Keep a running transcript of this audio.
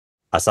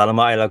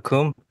Assalamu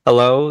alaikum.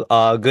 Hello.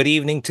 Good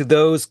evening to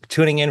those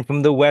tuning in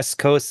from the West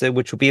Coast,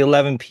 which will be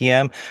 11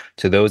 p.m.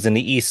 To those in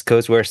the East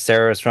Coast, where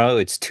Sarah is from,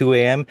 it's 2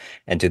 a.m.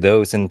 And to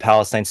those in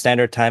Palestine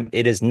Standard Time,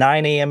 it is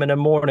 9 a.m. in the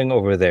morning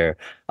over there.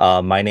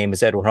 My name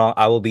is Edward Hong.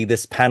 I will be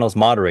this panel's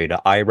moderator.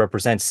 I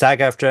represent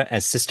SAG-AFTRA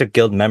and Sister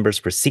Guild members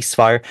for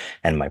Ceasefire,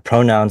 and my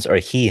pronouns are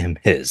he, him,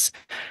 his.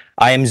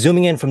 I am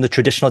zooming in from the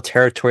traditional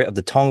territory of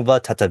the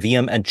Tongva,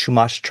 Tataviam, and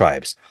Chumash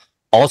tribes.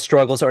 All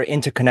struggles are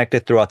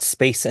interconnected throughout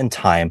space and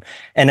time,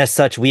 and as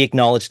such, we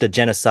acknowledge the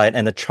genocide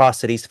and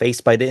atrocities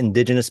faced by the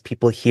indigenous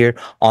people here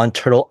on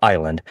Turtle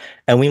Island,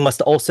 and we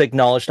must also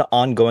acknowledge the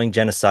ongoing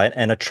genocide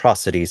and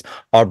atrocities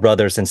our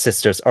brothers and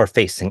sisters are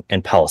facing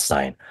in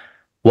Palestine.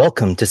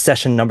 Welcome to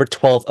session number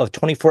 12 of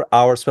 24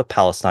 Hours for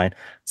Palestine,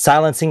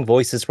 Silencing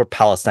Voices for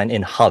Palestine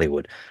in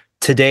Hollywood.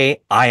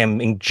 Today, I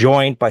am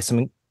joined by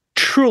some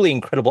truly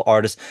incredible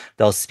artists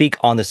that will speak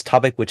on this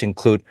topic, which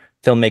include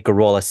filmmaker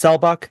Rolla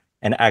Selbak,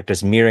 and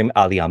actors Myriam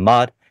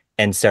Ali-Ahmad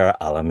and Sarah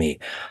Alami.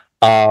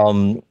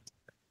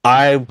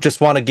 I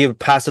just want to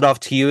pass it off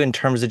to you in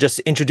terms of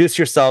just introduce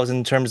yourselves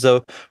in terms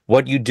of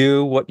what you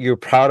do, what you're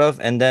proud of,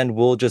 and then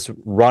we'll just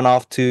run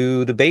off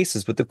to the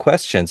bases with the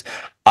questions.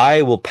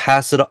 I will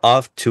pass it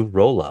off to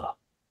Rolla.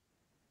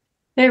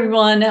 Hey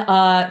everyone,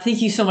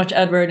 thank you so much,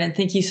 Edward, and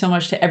thank you so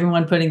much to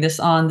everyone putting this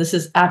on. This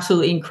is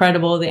absolutely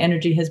incredible. The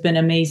energy has been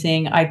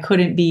amazing. I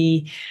couldn't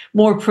be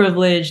more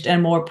privileged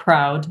and more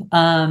proud.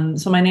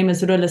 So my name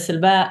is Rolla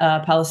Selbak,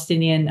 a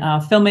Palestinian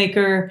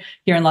filmmaker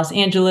here in Los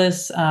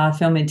Angeles,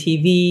 film and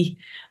TV,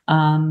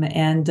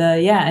 and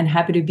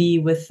happy to be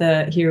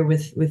here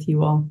with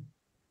you all.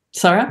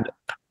 Sarah?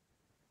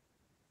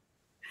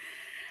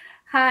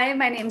 Hi,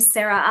 my name is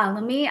Sarah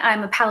Alami.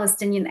 I'm a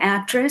Palestinian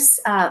actress.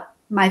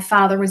 My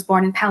father was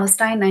born in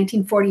Palestine,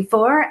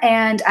 1944,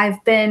 and I've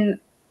been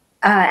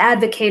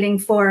advocating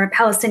for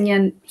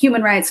Palestinian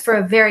human rights for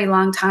a very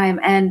long time,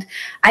 and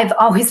I've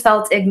always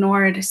felt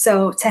ignored.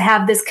 So to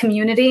have this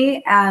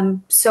community,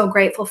 I'm so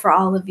grateful for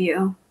all of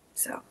you.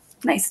 So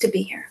nice to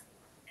be here.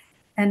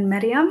 And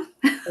Myriam?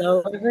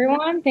 Hello,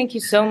 everyone. Thank you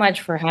so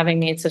much for having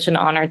me. It's such an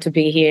honor to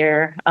be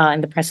here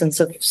in the presence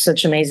of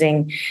such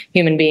amazing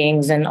human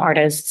beings and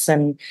artists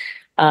and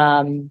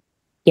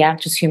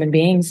just human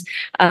beings.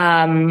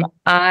 I'm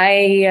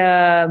a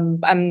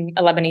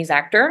Lebanese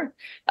actor.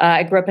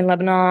 I grew up in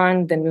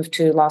Lebanon, then moved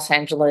to Los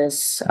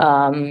Angeles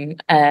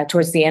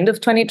towards the end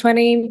of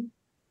 2020.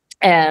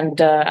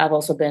 And I've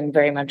also been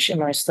very much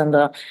immersed in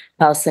the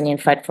Palestinian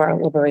fight for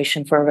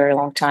liberation for a very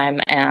long time.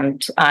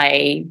 And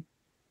I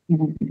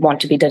want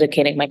to be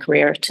dedicating my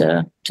career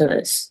to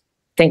this.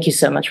 Thank you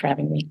so much for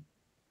having me.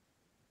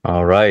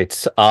 All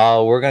right.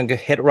 We're going to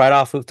hit right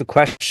off with the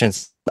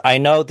questions. I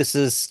know this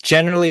is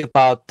generally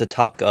about the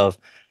topic of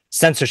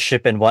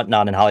censorship and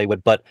whatnot in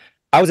Hollywood, but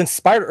I was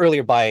inspired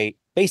earlier by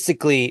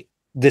basically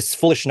this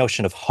foolish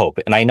notion of hope.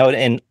 And I know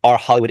in our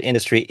Hollywood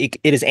industry,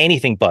 it is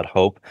anything but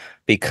hope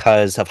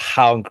because of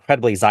how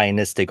incredibly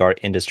Zionistic our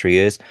industry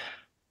is.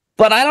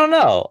 But I don't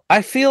know.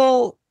 I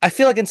feel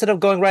like instead of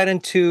going right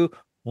into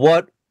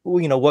what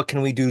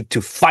can we do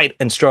to fight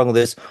and struggle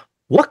this,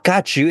 what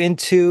got you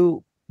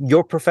into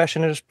your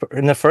profession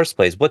in the first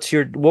place? What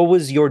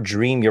was your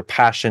dream, your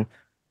passion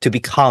to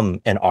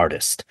become an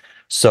artist?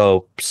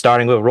 So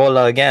starting with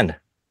Rolla again,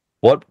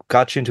 what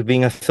got you into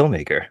being a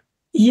filmmaker?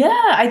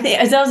 Yeah, I think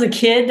as I was a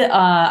kid,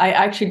 I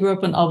actually grew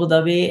up in Abu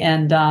Dhabi,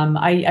 and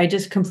I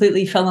just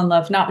completely fell in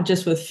love, not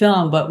just with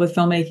film, but with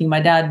filmmaking.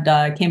 My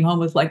dad came home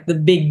with like the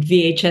big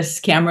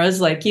VHS cameras,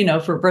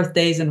 for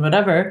birthdays and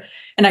whatever.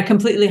 And I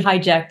completely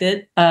hijacked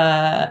it,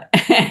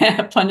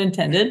 pun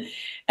intended.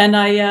 And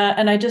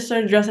I just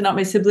started dressing out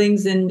my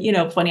siblings in,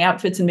 funny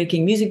outfits and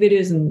making music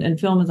videos and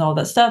film and all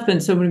that stuff.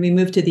 And so when we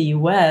moved to the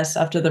US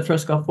after the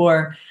first Gulf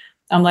War,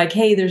 I'm like,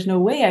 hey, there's no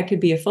way I could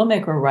be a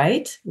filmmaker,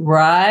 right?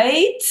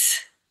 Right?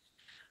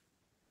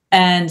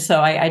 And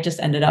so I just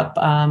ended up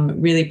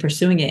really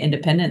pursuing it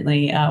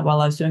independently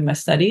while I was doing my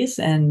studies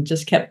and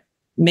just kept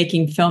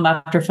making film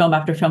after film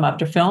after film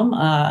after film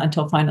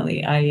until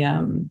finally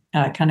I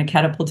kind of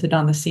catapulted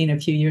on the scene a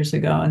few years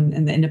ago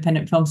in the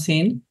independent film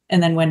scene,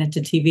 and then went into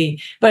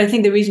TV. But I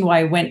think the reason why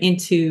I went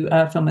into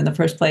film in the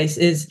first place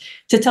is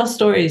to tell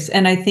stories.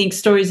 And I think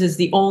stories is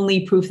the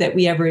only proof that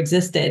we ever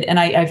existed. And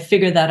I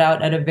figured that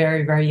out at a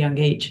very, very young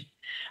age.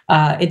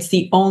 It's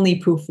the only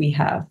proof we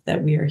have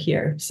that we are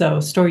here. So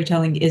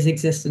storytelling is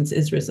existence,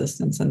 is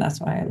resistance. And that's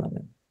why I love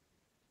it.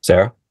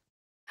 Sarah?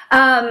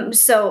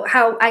 So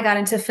how I got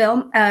into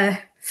film or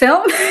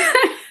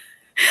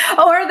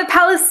the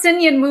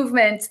Palestinian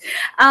movement,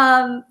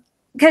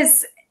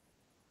 because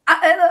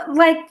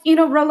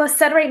Rolla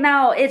said right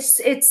now,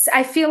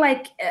 I feel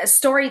like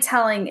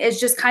storytelling is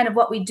just kind of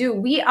what we do.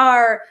 We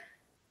are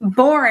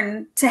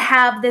born to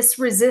have this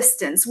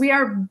resistance. We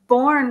are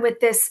born with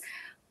this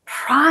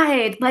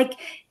pride. Like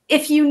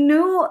if you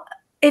knew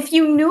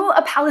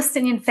a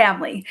Palestinian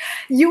family,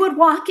 you would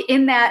walk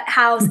in that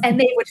house and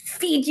they would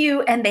feed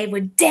you and they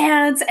would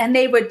dance and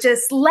they would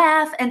just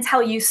laugh and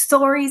tell you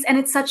stories. And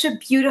it's such a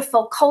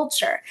beautiful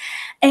culture.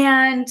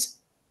 And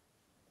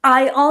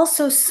I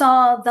also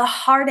saw the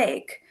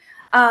heartache,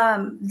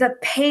 the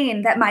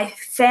pain that my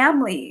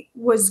family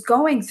was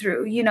going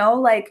through,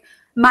 like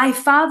my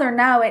father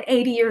now at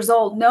 80 years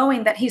old,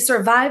 knowing that he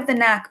survived the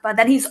Nakba,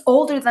 that he's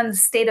older than the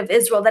state of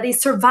Israel, that he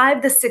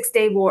survived the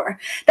 6-Day War,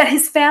 that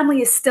his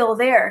family is still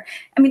there.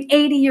 I mean,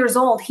 80 years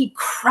old, he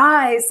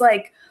cries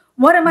like,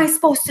 what am I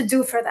supposed to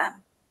do for them?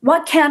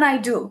 What can I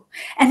do?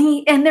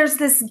 And there's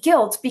this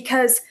guilt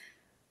because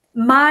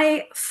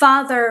my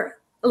father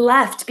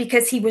left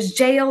because he was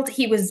jailed,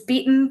 he was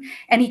beaten,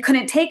 and he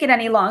couldn't take it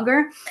any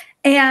longer.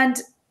 And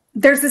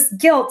there's this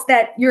guilt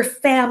that your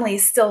family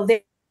is still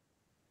there,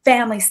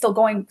 family still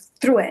going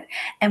through it.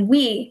 And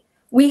we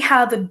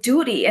have a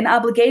duty and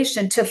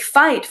obligation to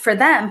fight for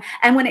them.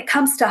 And when it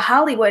comes to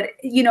Hollywood,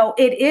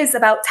 it is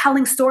about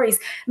telling stories,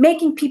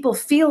 making people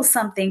feel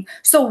something.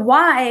 So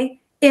why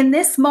in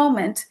this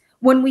moment,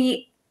 when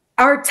we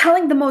are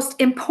telling the most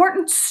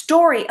important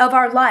story of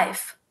our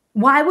life,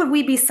 why would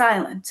we be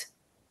silent?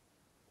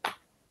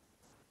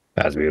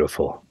 That's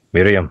beautiful.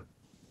 Myriam.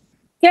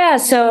 Yeah,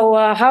 so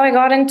how I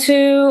got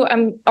into,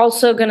 I'm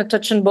also going to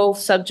touch on both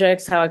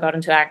subjects, how I got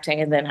into acting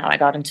and then how I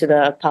got into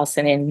the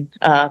Palestinian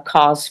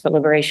cause for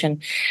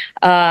liberation.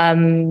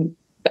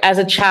 As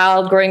a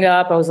child growing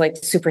up, I was like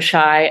super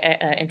shy,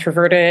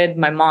 introverted.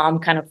 My mom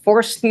kind of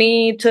forced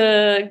me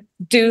to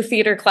do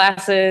theater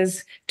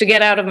classes to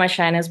get out of my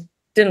shyness.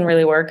 Didn't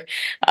really work,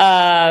 but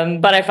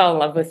I fell in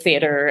love with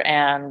theater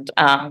and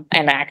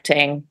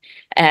acting,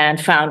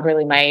 and found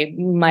really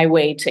my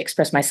way to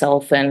express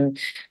myself and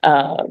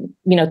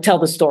tell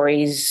the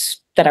stories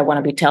that I want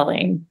to be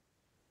telling.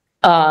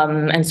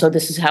 And so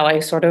this is how I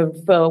sort of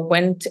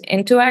went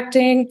into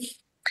acting.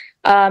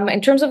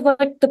 In terms of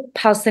like the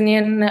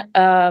Palestinian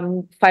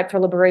fight for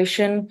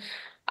liberation,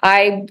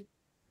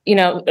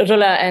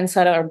 Rolla and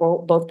Sarah are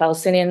both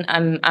Palestinian.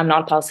 I'm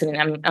not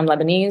Palestinian. I'm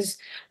Lebanese.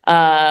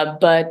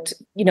 But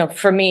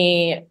for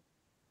me,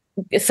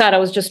 Sarah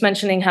was just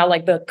mentioning how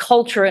like the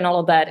culture and all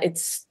of that.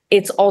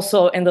 It's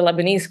also in the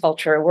Lebanese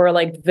culture. We're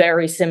like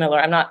very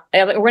similar.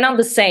 We're not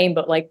the same,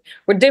 but like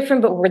we're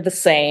different, but we're the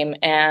same.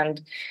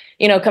 And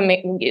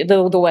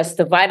the West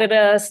divided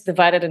us,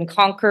 divided and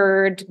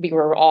conquered. We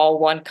were all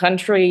one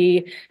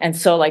country, and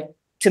so like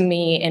to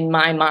me, in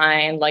my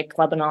mind, like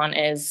Lebanon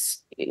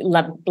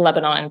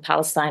and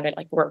Palestine are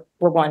like we're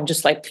one,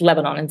 just like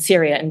Lebanon and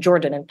Syria and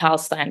Jordan and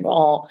Palestine. We're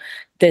all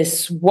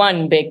this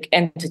one big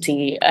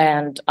entity,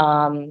 and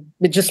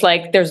just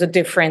like there's a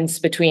difference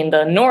between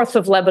the north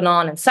of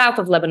Lebanon and south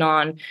of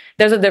Lebanon,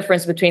 there's a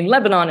difference between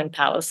Lebanon and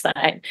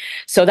Palestine.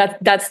 So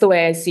that's the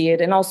way I see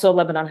it. And also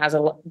Lebanon has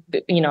a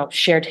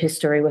shared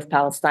history with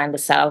Palestine, the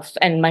south,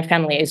 and my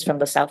family is from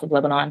the south of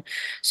Lebanon.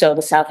 So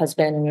the south has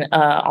been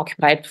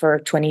occupied for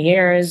 20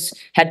 years,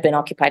 had been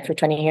occupied for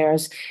 20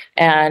 years,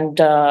 and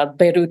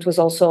Beirut was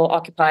also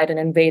occupied and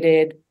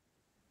invaded.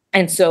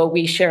 And so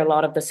we share a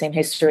lot of the same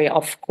history.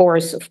 Of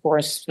course,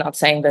 not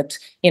saying that,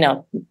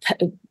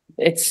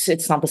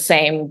 it's not the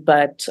same,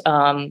 but,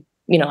 I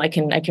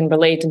can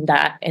relate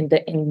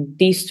in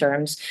these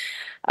terms.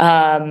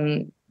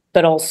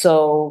 But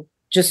also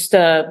just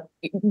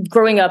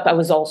growing up, I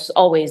was also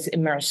always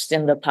immersed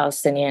in the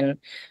Palestinian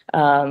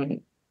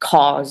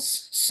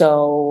cause.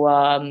 So,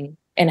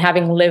 and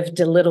having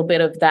lived a little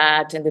bit of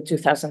that in the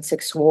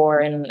 2006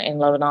 war in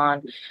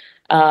Lebanon,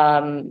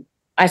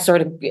 I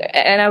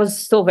was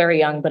still very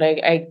young, but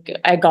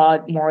I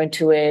got more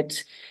into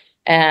it,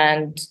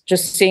 and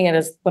just seeing it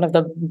as one of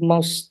the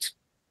most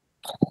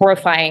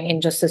horrifying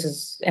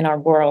injustices in our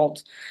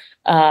world.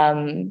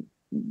 I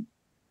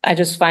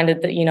just find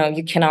it that,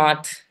 you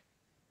cannot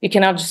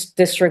just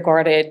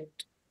disregard it,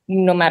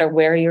 no matter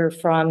where you're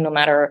from, no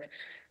matter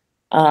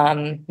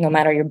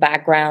your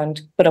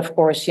background. But of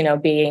course,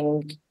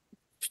 being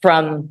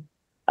from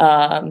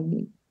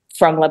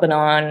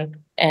Lebanon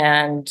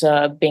and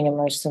being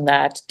immersed in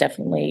that,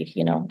 definitely,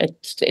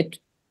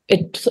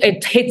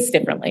 it hits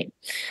differently.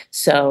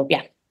 So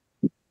yeah.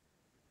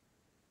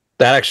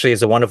 That actually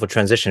is a wonderful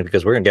transition,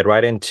 because we're going to get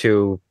right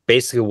into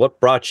basically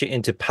what brought you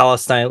into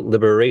Palestine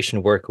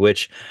liberation work,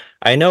 which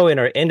I know in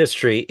our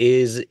industry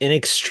is an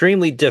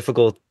extremely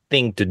difficult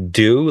thing to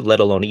do, let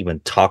alone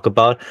even talk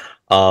about.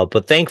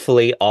 But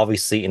thankfully,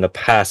 obviously, in the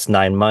past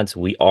 9 months,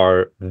 we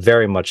are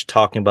very much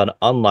talking about it.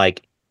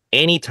 Unlike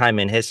any time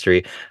in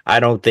history, I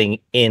don't think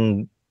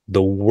in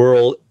the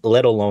world,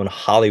 let alone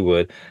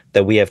Hollywood,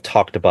 that we have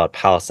talked about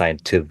Palestine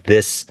to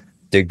this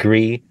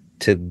degree,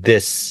 to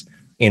this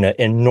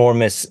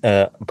enormous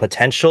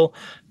potential.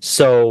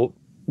 So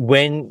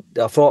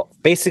for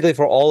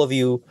all of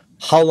you,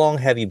 how long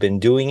have you been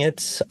doing it?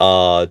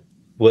 So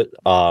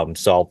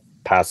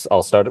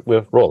I'll start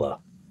with Rolla.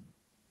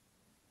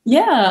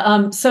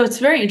 Yeah, so it's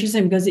very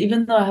interesting because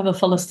even though I have a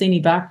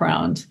Palestinian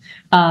background,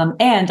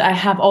 and I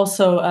have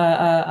also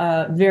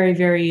a very,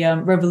 very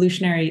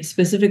revolutionary,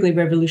 specifically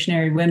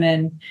revolutionary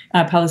women,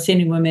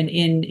 Palestinian women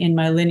in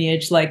my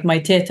lineage, like my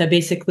teta.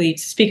 Basically,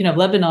 speaking of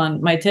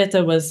Lebanon, my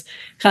teta was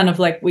kind of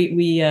like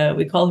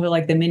we call her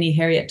like the mini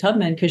Harriet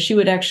Tubman, because she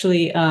would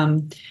actually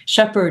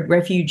shepherd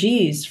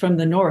refugees from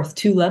the north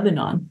to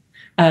Lebanon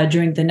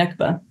during the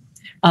Nakba.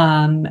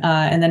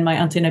 And then my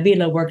Auntie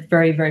Nabila worked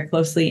very, very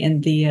closely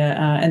in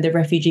the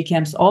refugee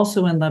camps,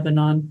 also in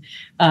Lebanon,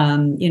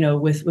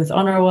 with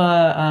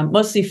UNRWA,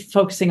 mostly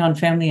focusing on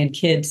family and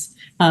kids.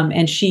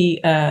 And she,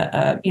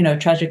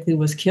 tragically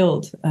was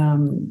killed,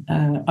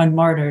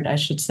 unmartyred, I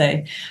should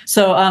say.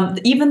 So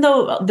even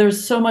though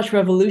there's so much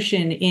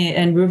revolution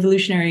and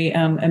revolutionary,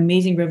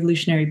 amazing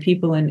revolutionary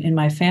people in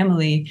my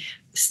family,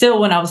 still,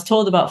 when I was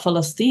told about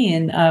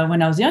Palestine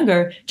when I was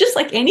younger, just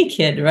like any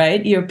kid,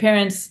 right? Your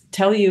parents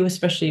tell you,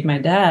 especially my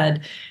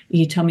dad,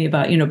 he tell me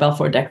about,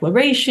 Balfour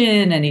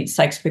Declaration and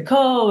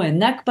Sykes-Picot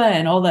and Nakba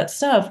and all that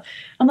stuff.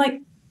 I'm like,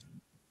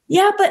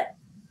 yeah, but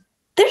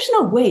there's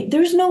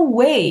no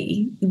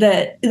way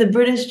that the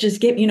British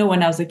just gave,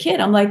 when I was a kid,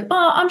 I'm like,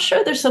 oh, I'm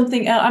sure there's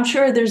something, I'm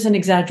sure there's an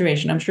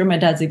exaggeration. I'm sure my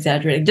dad's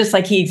exaggerating, just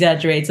like he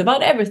exaggerates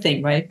about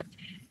everything, right?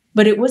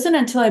 But it wasn't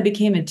until I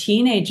became a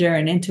teenager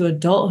and into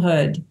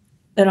adulthood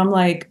that I'm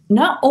like,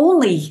 not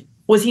only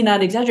was he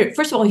not exaggerating,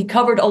 first of all, he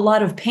covered a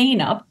lot of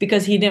pain up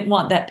because he didn't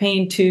want that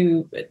pain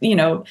to,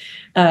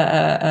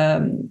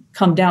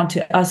 come down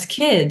to us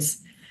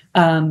kids.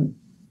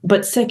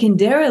 But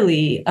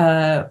secondarily,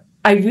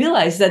 I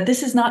realized that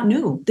this is not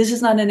new. This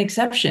is not an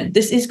exception.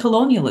 This is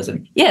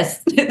colonialism.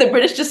 Yes, the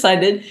British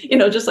decided,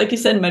 just like you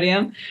said,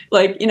 Myriam,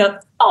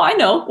 oh, I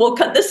know, we'll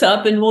cut this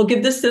up and we'll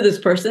give this to this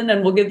person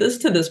and we'll give this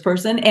to this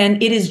person.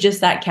 And it is just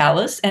that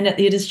callous and it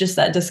is just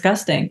that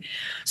disgusting.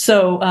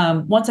 So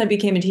once I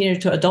became a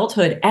teenager to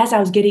adulthood, as I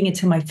was getting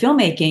into my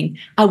filmmaking,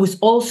 I was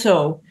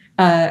also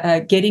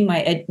getting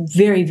my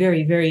very,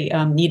 very, very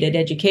needed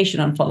education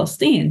on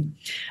Palestine.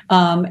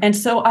 And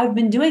so I've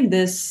been doing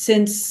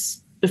this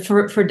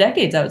for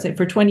decades, I would say,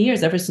 for 20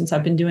 years, ever since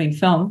I've been doing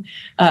film.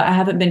 I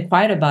haven't been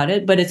quiet about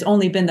it, but it's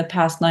only been the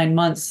past 9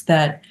 months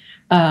that,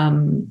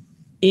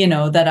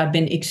 that I've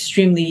been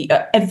extremely,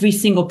 every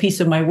single piece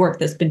of my work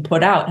that's been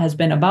put out has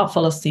been about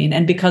Palestine.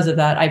 And because of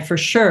that, I for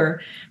sure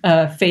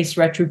face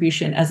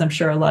retribution, as I'm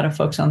sure a lot of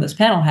folks on this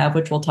panel have,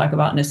 which we'll talk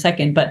about in a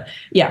second. But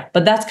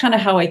that's kind of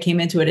how I came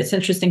into it. It's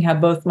interesting how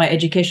both my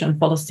education on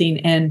Palestine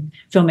and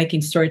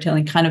filmmaking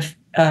storytelling kind of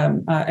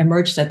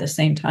emerged at the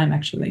same time,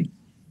 actually.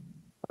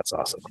 That's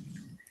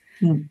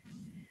awesome.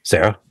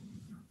 Sarah?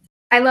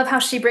 I love how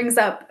she brings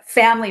up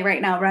family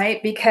right now,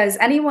 right? Because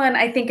anyone,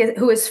 I think,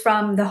 who is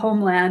from the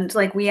homeland,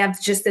 like we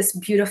have just this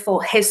beautiful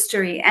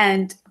history.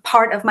 And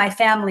part of my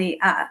family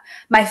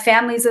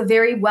is a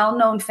very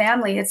well-known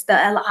family. It's the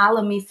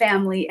Alami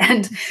family.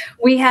 And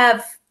we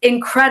have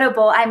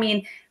incredible,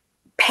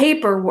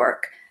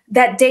 paperwork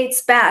that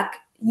dates back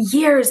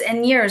years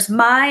and years.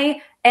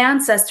 My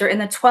ancestor in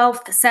the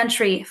 12th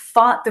century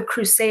fought the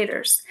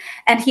Crusaders,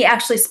 and he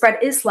actually spread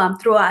Islam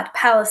throughout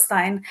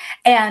Palestine.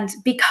 And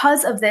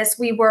because of this,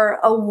 we were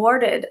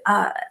awarded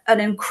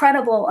an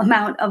incredible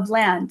amount of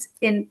land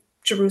in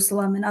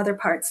Jerusalem and other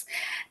parts.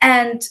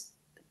 And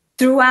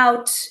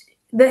throughout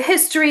the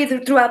history,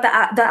 throughout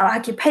the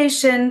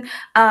occupation,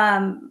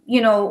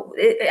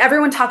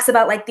 everyone talks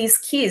about like these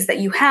keys that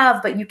you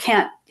have, but you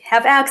can't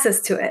have access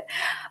to it.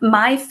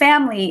 My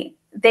family,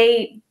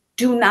 they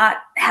do not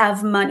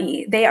have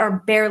money. They are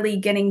barely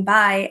getting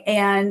by.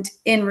 And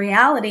in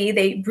reality,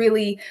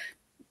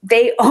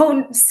 they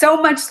own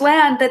so much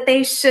land that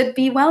they should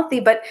be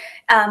wealthy, but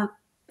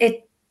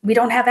we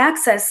don't have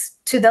access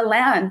to the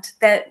land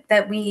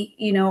that we,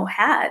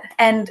 had.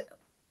 And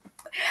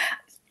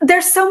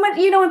there's so much,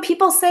 when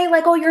people say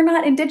like, oh, you're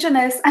not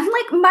indigenous, I'm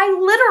like, my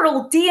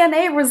literal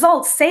DNA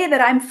results say that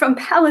I'm from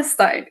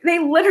Palestine. They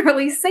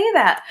literally say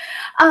that.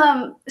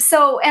 And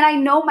I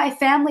know my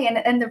family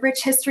and the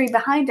rich history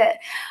behind it.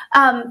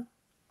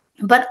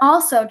 But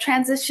also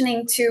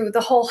transitioning to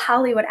the whole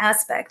Hollywood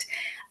aspect.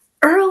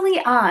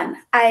 Early on,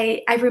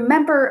 I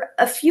remember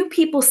a few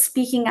people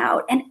speaking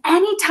out, and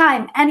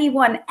anytime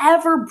anyone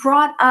ever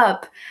brought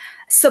up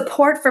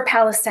support for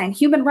Palestine,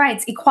 human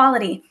rights,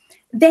 equality,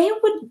 they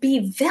would be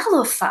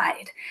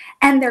vilified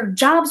and their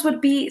jobs would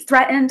be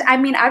threatened.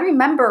 I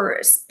remember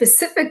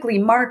specifically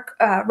Mark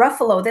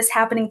Ruffalo, this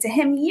happening to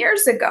him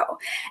years ago,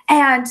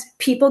 and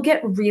people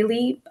get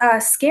really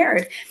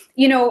scared.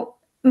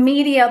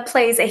 Media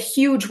plays a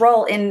huge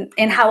role in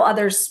how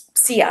others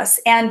see us,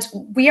 and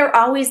we are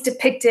always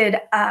depicted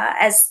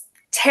as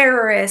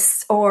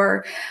terrorists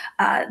or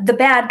the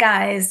bad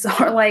guys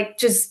or like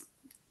just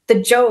the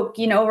joke.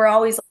 We're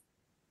always like,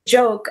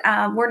 joke.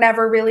 We're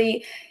never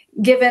really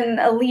given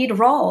a lead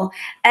role.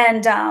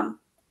 And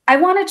I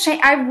want to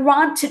change. I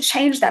want to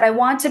change that. I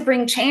want to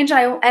bring change.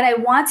 And I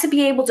want to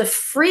be able to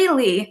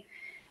freely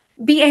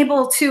be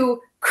able to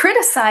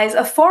criticize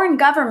a foreign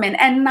government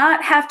and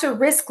not have to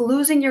risk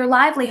losing your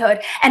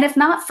livelihood. And if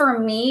not for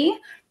me,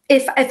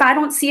 if I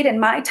don't see it in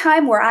my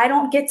time where I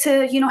don't get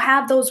to,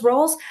 have those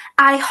roles,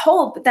 I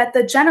hope that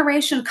the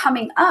generation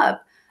coming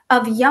up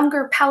of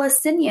younger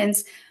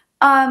Palestinians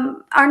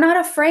are not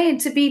afraid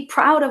to be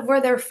proud of where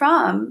they're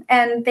from,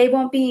 and they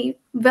won't be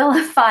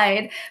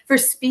vilified for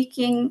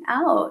speaking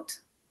out.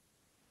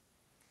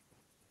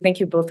 Thank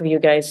you, both of you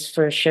guys,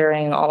 for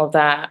sharing all of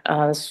that.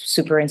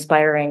 Super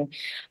inspiring.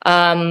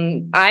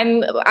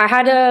 I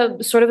had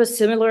a sort of a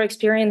similar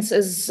experience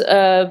as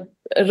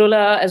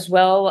Rolla as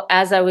well.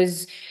 As I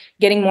was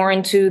getting more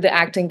into the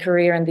acting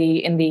career in the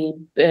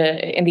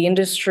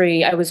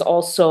industry, I was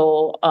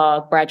also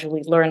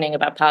gradually learning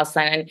about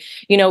Palestine,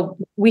 and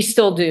we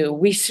still do.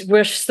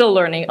 We're still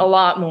learning a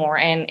lot more,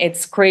 and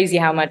it's crazy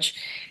how much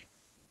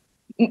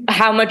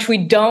we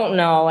don't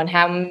know and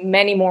how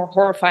many more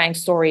horrifying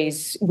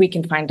stories we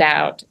can find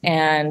out.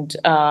 And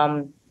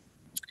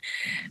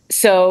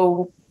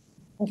so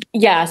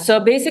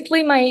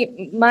basically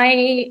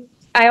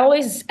I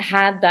always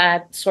had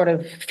that sort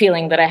of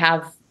feeling that I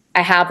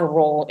have a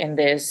role in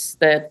this,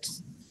 that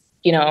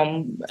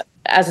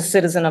as a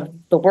citizen of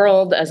the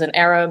world, as an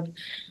Arab,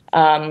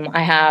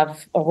 I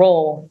have a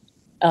role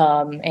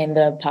in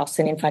the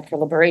Palestinian fight for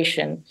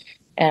liberation.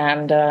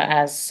 And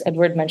as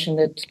Edward mentioned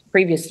it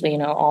previously,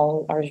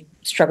 all our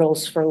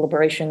struggles for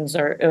liberation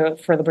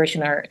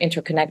are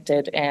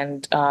interconnected,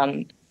 and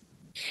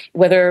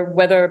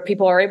whether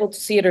people are able to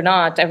see it or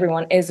not,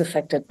 everyone is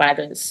affected by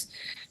this,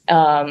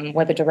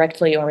 whether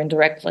directly or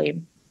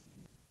indirectly.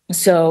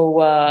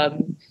 So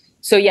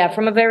yeah,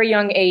 from a very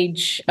young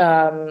age,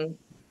 I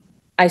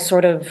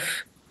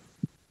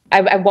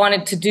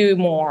wanted to do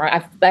more. I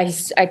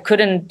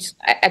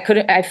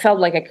felt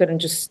like I couldn't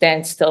just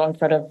stand still in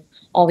front of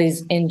all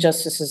these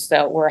injustices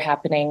that were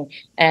happening,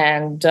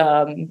 and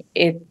the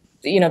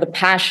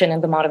passion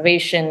and the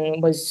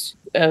motivation was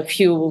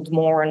fueled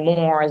more and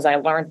more as I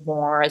learned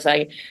more, as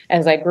I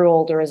grew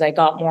older, as I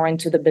got more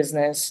into the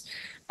business,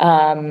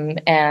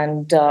 and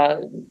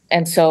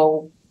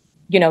so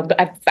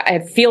I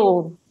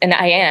feel, and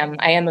I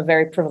am a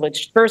very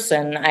privileged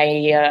person.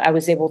 I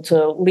was able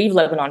to leave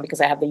Lebanon because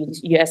I have the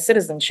U.S.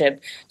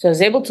 citizenship, so I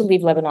was able to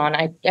leave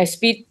Lebanon. I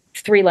speak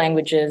 3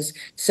 languages,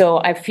 so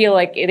I feel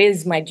like it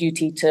is my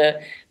duty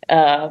to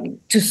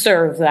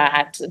serve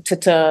that,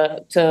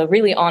 to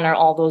really honor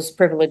all those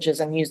privileges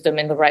and use them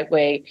in the right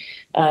way,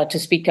 to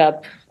speak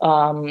up.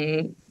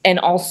 And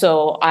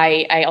also,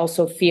 I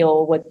also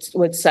feel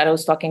what Sara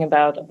was talking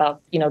about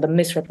the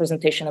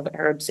misrepresentation of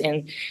Arabs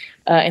in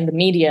the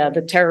media,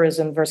 the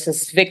terrorism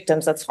versus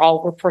victims. That's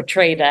all we're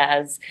portrayed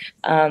as.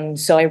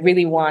 So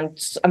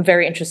I'm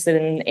very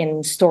interested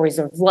in stories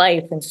of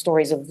life and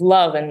stories of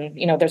love, and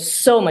there's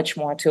so much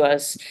more to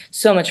us,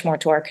 so much more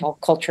to our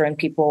culture and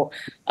people,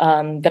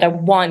 that I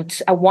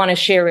want to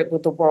share it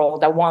with the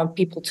world. I want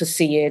people to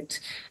see it,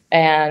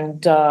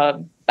 and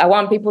I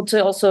want people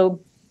to also,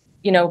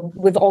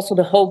 with also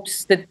the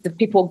hopes that the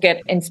people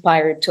get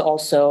inspired to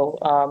also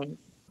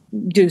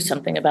do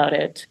something about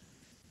it.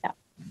 Yeah.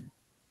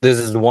 This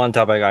is one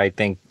topic I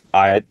think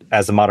I,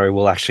 as a moderator,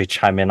 will actually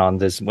chime in on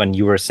this. When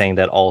you were saying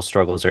that all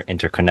struggles are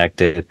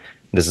interconnected,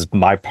 this is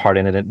my part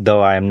in it.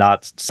 Though I am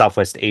not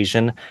Southwest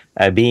Asian,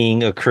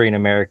 being a Korean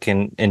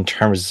American, in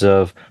terms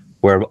of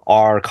where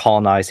our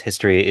colonized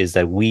history is,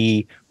 that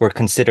we were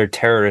considered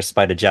terrorists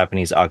by the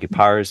Japanese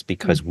occupiers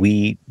because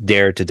we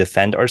dared to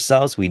defend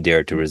ourselves, we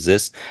dared to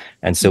resist,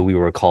 and so we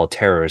were called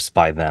terrorists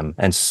by them.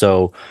 And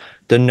so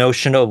the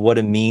notion of what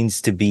it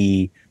means to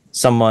be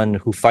someone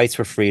who fights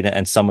for freedom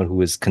and someone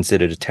who is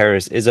considered a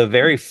terrorist is a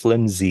very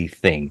flimsy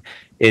thing.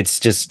 It's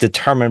just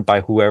determined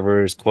by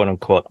whoever is quote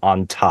unquote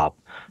on top,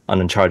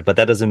 in charge, but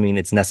that doesn't mean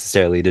it's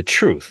necessarily the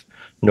truth,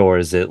 nor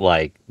is it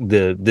like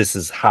this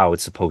is how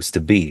it's supposed to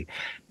be.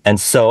 And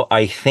so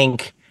I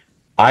think,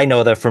 I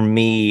know that for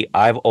me,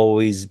 I've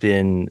always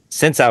been,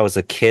 since I was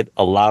a kid,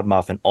 a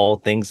loudmouth in all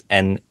things.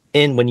 And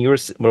when you were,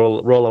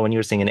 Rolla, when you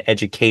were saying in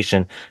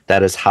education,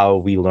 that is how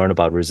we learn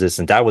about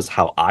resistance. That was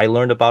how I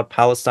learned about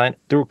Palestine,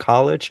 through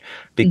college,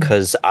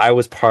 because I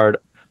was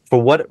part,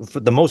 for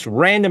the most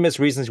randomest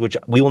reasons, which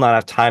we will not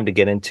have time to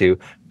get into,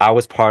 I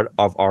was part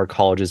of our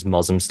college's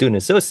Muslim Student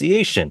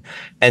Association.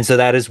 And so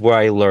that is where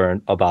I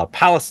learned about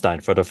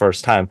Palestine for the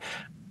first time.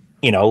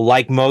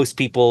 Like most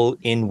people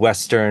in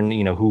Western,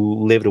 who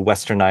lived a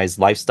westernized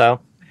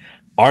lifestyle,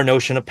 our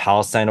notion of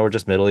Palestine or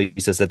just Middle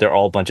East is that they're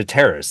all a bunch of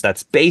terrorists.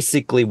 That's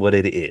basically what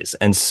it is.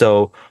 And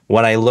so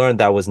when I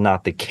learned that was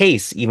not the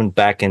case, even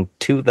back in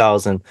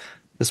 2000,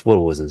 what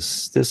was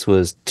this? This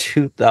was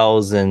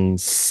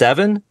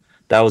 2007.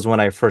 That was when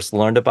I first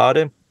learned about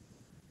it.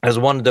 It was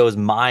one of those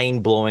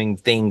mind-blowing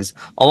things,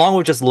 along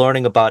with just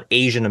learning about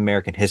Asian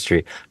American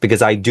history,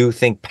 because I do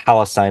think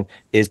Palestine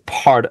is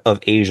part of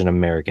Asian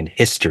American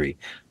history.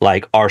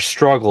 Like our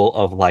struggle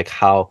of like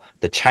how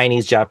the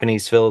Chinese,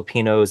 Japanese,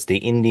 Filipinos, the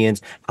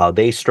Indians, how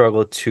they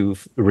struggle to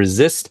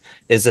resist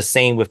is the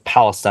same with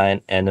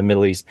Palestine and the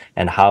Middle East,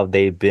 and how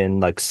they've been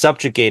like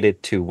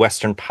subjugated to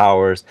Western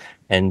powers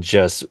and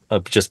just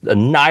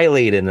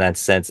annihilated in that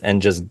sense,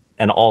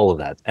 and all of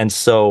that. And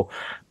so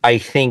I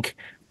think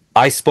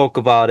I spoke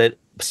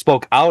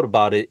out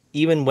about it,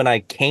 even when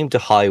I came to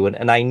Hollywood,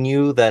 and I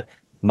knew that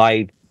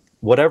my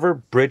whatever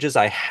bridges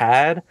I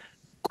had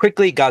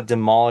quickly got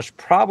demolished,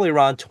 probably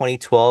around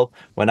 2012,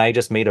 when I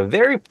just made a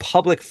very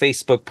public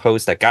Facebook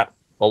post that got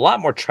a lot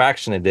more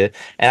traction it did.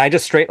 And I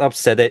just straight up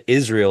said that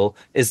Israel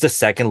is the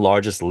second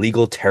largest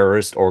legal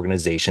terrorist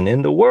organization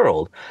in the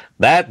world.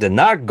 That did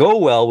not go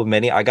well with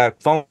many. I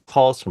got phone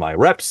calls from my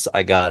reps.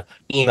 I got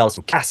emails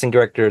from casting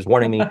directors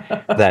warning me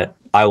that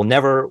I will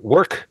never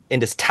work in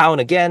this town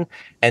again.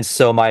 And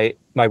so my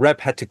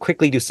rep had to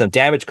quickly do some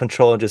damage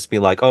control and just be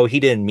like, oh, he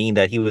didn't mean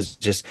that. He was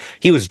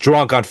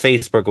drunk on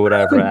Facebook or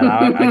whatever. And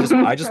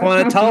I just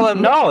want to tell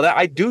him, no, that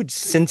I do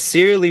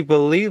sincerely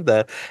believe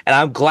that. And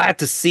I'm glad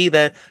to see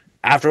that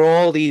after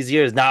all these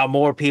years, now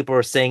more people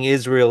are saying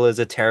Israel is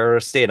a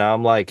terrorist state. And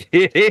I'm like,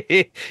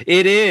 it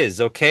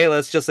is. Okay,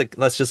 let's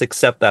just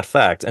accept that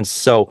fact. And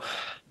so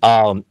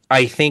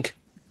I think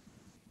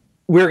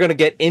we're going to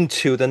get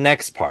into the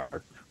next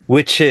part,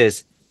 which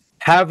is,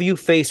 have you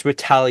faced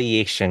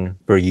retaliation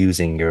for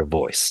using your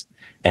voice?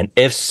 And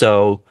if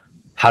so,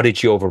 how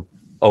did you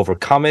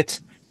overcome it?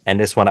 And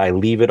this one, I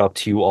leave it up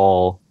to you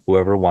all,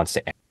 whoever wants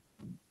to answer.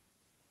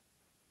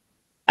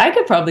 I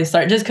could probably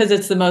start just because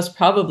it's the most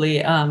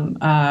probably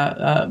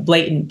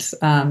blatant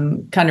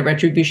kind of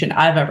retribution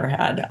I've ever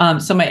had.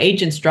 So my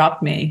agents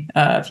dropped me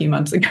a few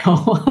months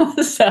ago.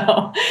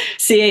 So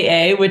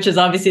CAA, which is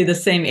obviously the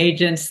same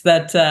agents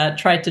that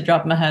tried to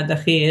drop Mahad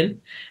Dakhil,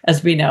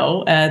 as we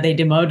know, they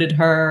demoted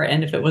her.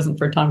 And if it wasn't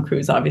for Tom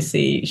Cruise,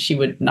 obviously she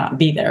would not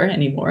be there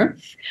anymore.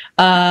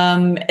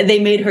 They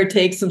made her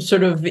take some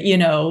sort of,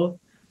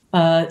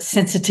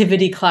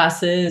 sensitivity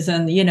classes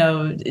and,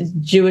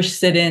 Jewish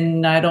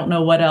sit-in, I don't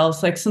know what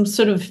else, like some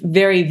sort of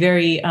very,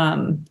 very,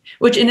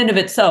 which in and of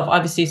itself,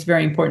 obviously is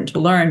very important to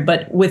learn,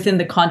 but within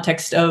the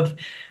context of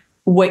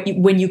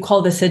when you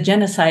call this a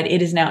genocide,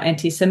 it is now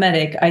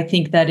anti-Semitic. I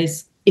think that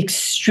is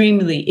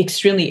extremely,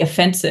 extremely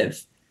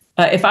offensive.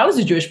 If I was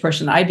a Jewish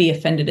person, I'd be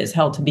offended as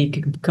hell, to be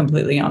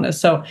completely honest.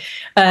 So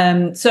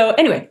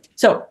anyway,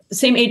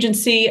 same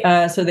agency.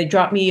 So they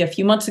dropped me a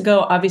few months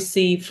ago.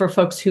 Obviously, for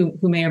folks who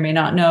may or may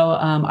not know,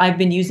 I've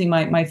been using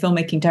my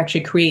filmmaking to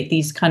actually create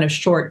these kind of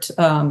short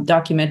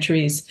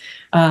documentaries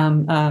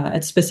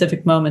at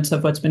specific moments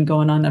of what's been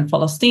going on in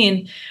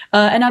Palestine.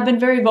 And I've been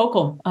very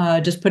vocal,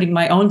 just putting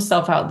my own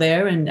self out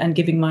there and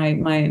giving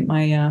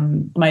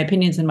my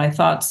opinions and my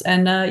thoughts.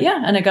 And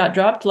and I got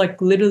dropped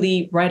like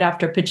literally right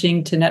after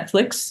pitching to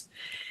Netflix.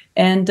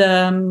 And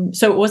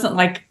so it wasn't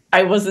like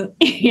I wasn't,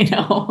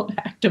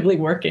 actively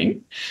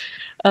working.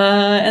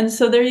 And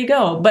so there you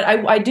go. But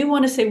I do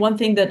want to say one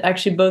thing that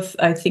actually both,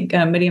 I think,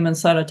 Myriam and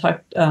Sarah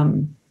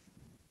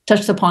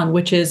touched upon,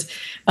 which is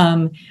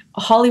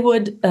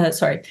Hollywood,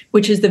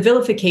 which is the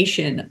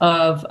vilification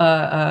of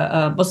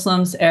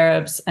Muslims,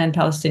 Arabs, and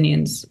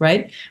Palestinians,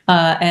 right?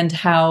 And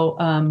how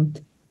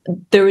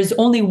there is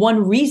only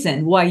one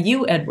reason why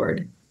you,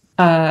 Edward,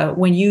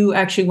 when you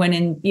actually went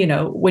in,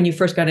 when you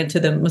first got into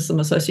the Muslim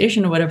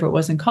Association or whatever it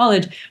was in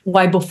college,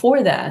 why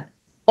before that,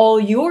 all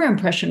your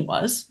impression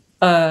was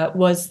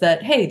that,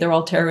 hey, they're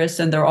all terrorists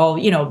and they're all,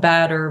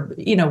 bad or,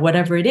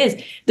 whatever it is.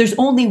 There's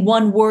only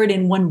one word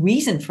and one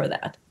reason for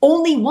that.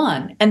 Only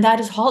one. And that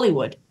is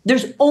Hollywood.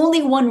 There's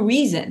only one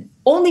reason.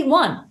 Only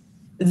one.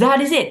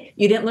 That is it.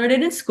 You didn't learn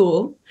it in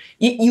school.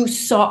 You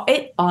saw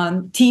it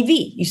on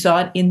TV. You saw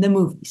it in the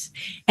movies.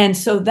 And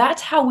so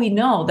that's how we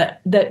know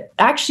that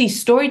actually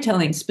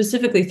storytelling,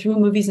 specifically through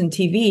movies and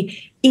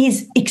TV,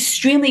 is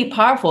extremely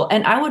powerful.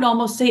 And I would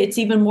almost say it's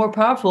even more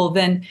powerful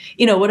than,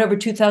 whatever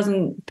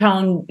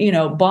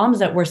 2,000-pound, bombs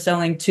that we're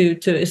selling to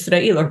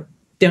Israel or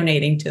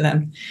donating to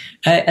them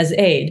as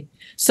aid.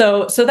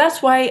 So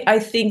that's why I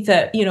think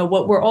that,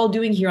 what we're all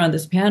doing here on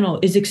this panel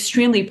is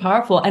extremely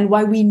powerful, and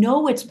why we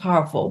know it's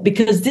powerful,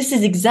 because this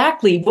is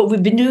exactly what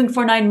we've been doing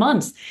for 9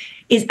 months,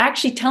 is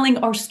actually telling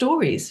our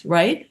stories,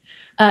 right?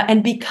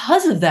 And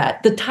because of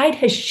that, the tide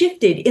has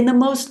shifted in the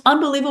most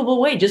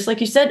unbelievable way. Just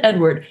like you said,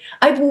 Edward,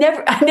 I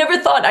never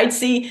thought I'd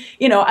see,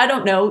 I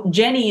don't know,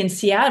 Jenny in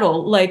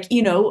Seattle,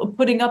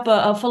 putting up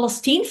a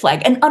Palestine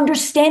flag and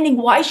understanding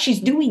why she's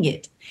doing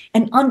it.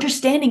 And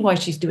understanding why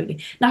she's doing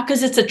it. Not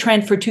because it's a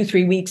trend for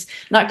 2-3 weeks,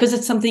 not because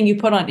it's something you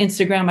put on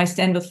Instagram, I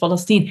stand with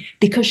Palestine,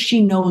 because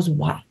she knows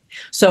why.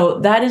 So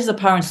that is the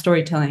power in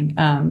storytelling.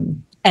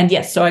 And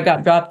yes, so I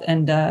got dropped,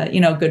 and,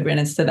 good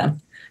riddance to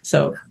them.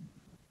 So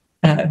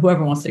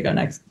whoever wants to go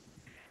next.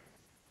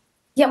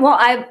 Yeah, well,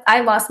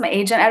 I lost my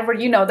agent.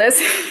 Edward, you know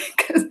this,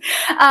 because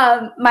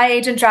my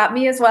agent dropped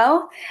me as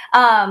well.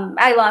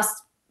 I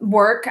lost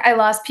work. I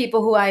lost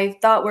people who I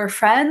thought were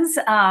friends.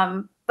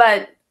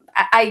 But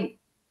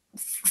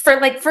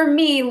for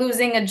me,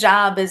 losing a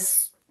job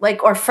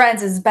or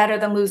friends is better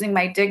than losing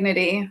my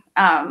dignity.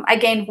 I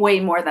gained way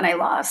more than I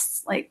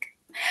lost.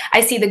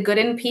 I see the good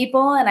in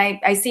people, and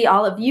I see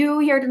all of you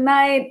here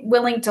tonight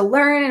willing to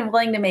learn and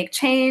willing to make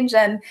change.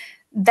 And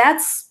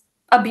that's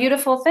a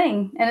beautiful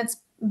thing. And it's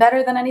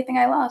better than anything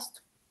I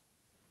lost.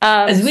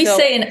 As we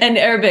say in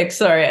Arabic,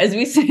 go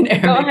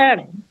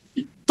ahead.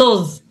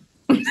 Toz.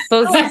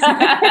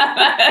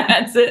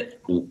 That's it.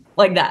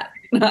 Like that.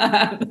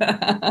 That's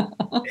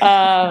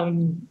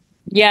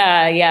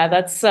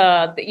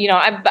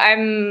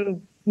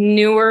I'm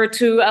newer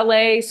to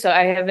LA, so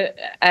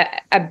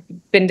I've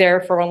been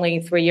there for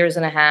only 3 years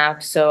and a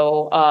half.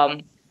 So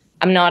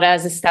I'm not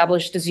as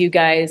established as you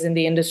guys in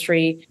the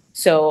industry.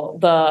 So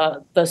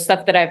the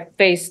stuff that I've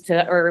faced,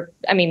 or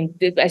I mean,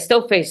 I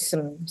still face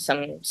some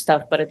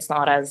stuff, but it's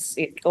not as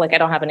like I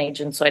don't have an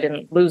agent, so I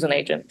didn't lose an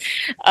agent.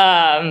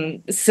 But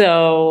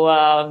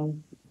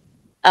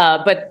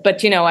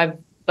you know,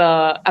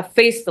 I've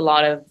faced a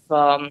lot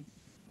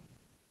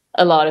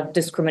of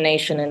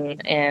discrimination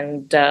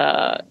and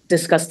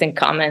disgusting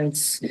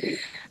comments,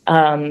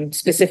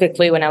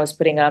 specifically when I was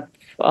putting up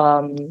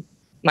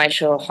my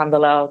show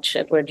Alhamdulillah, which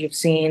Edward you've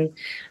seen,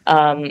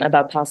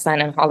 about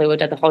Palestine and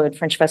Hollywood at the Hollywood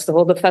Fringe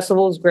Festival. The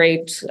festival was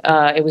great.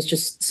 It was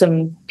just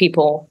some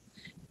people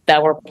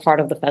that were part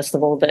of the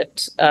festival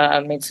that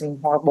made some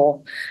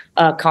horrible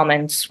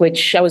comments,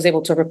 which I was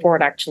able to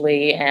report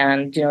actually.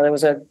 And you know, there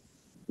was a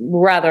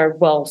rather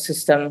well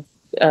system,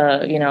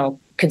 you know,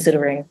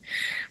 considering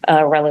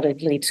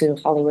relatively to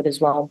Hollywood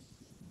as well.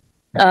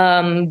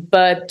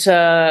 But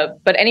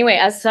anyway,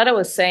 as Sada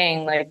was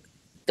saying, like,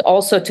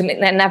 also to me,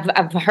 and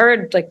I've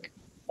heard like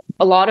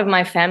a lot of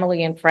my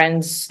family and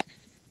friends,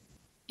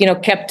 you know,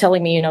 kept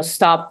telling me, you know,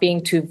 stop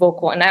being too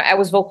vocal. And I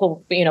was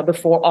vocal, you know,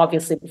 before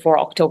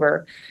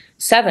October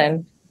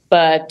 7,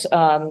 but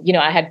you know,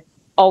 I had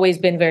always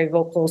been very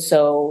vocal.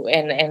 So,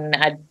 and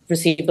I'd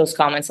received those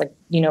comments like,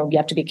 you know, you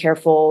have to be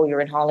careful.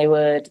 You're in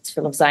Hollywood. It's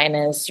full of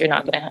Zionists. You're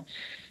not gonna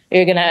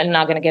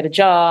get a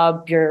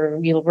job.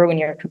 You'll ruin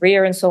your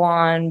career and so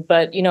on.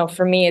 But you know,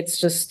 for me, it's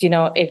just, you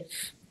know,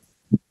 if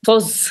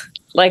those,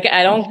 like,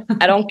 I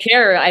don't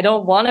care. I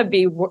don't want to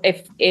be,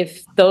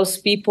 if those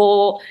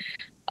people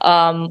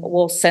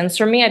will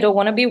censor me, I don't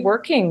want to be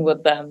working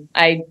with them.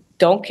 I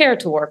don't care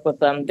to work with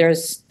them.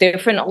 There's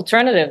different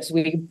alternatives.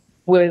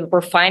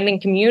 We're finding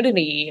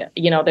community.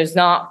 You know, there's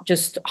not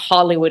just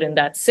Hollywood and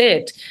that's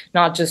it.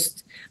 Not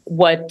just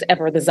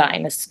whatever the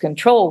Zionists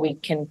control. We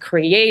can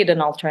create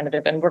an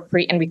alternative, and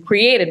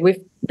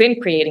we've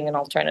been creating an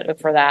alternative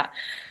for that,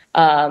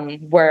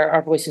 where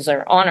our voices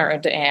are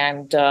honored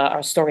and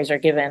our stories are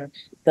given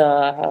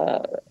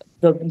the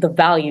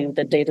value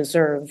that they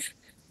deserve.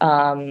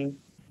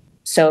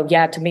 So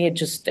yeah, to me,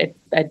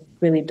 I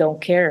really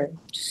don't care.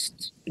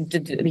 Just,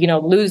 you know,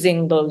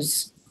 losing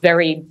those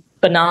very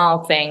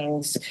banal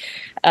things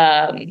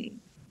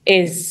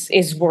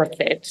is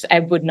worth it. I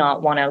would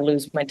not want to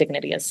lose my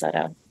dignity, as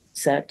Sada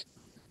said.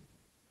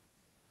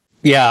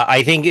 Yeah,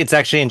 I think it's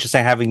actually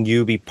interesting having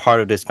you be part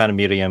of this panel,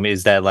 Myriam,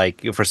 is that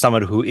like for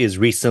someone who is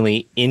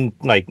recently in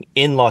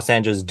Los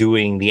Angeles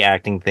doing the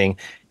acting thing,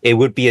 it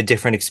would be a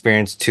different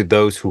experience to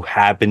those who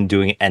have been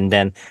doing it. And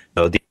then,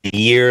 you know, the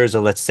years,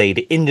 or let's say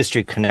the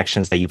industry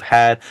connections that you've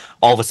had,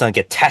 all of a sudden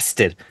get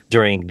tested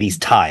during these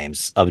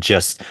times of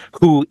just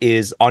who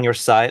is on your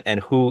side and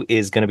who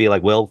is going to be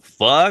like, well,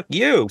 fuck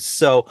you.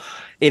 So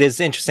it is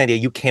interesting that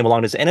you came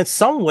along this. And in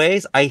some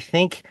ways, I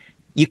think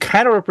you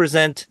kind of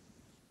represent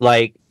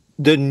like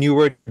the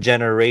newer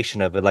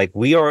generation of it. Like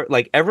we are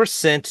like ever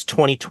since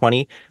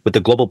 2020 with the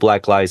global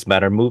Black Lives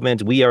Matter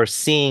movement, we are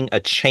seeing a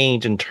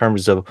change in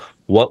terms of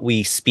what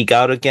we speak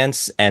out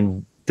against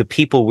and the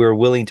people we're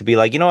willing to be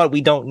like, you know what, we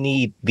don't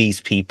need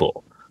these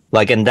people.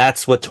 Like, and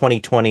that's what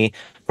 2020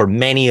 for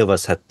many of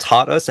us had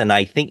taught us. And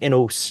I think in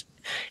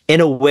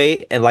a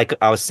way, and like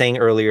I was saying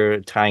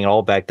earlier, tying it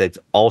all back, that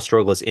all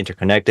struggle is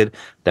interconnected,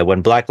 that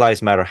when Black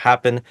Lives Matter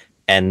happened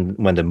and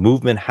when the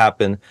movement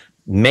happened,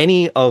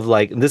 many of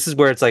like, this is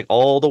where it's like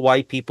all the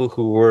white people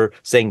who were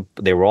saying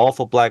they were all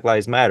for Black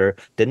Lives Matter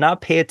did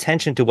not pay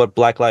attention to what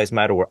Black Lives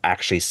Matter were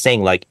actually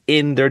saying. Like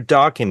in their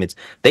documents,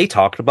 they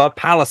talked about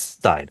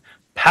Palestine.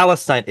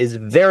 Palestine is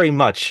very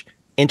much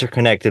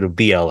interconnected with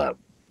BLM.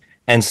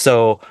 And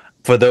so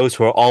for those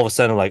who are all of a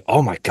sudden like,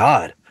 oh my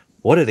God,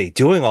 what are they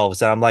doing all of a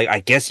sudden? I'm like,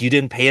 I guess you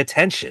didn't pay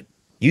attention.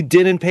 You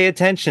didn't pay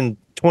attention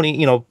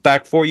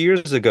back 4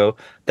 years ago,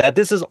 that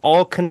this is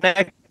all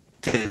connected.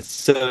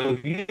 So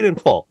you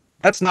didn't fall.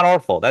 That's not our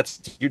fault.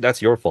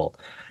 That's your fault.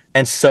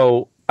 And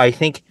so I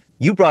think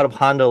you brought up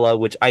Handala,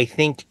 which I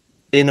think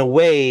in a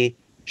way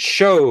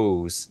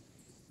shows,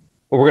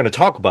 or we're going to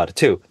talk about it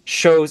too,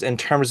 shows in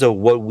terms of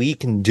what we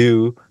can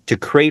do to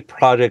create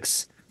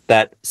projects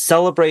that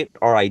celebrate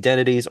our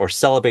identities or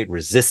celebrate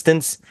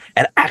resistance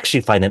and actually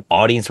find an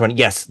audience for it.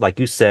 Yes, like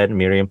you said,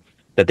 Myriam,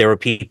 that there were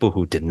people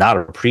who did not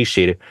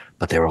appreciate it,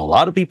 but there were a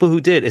lot of people who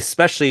did,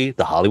 especially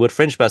the Hollywood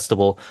Fringe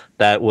Festival,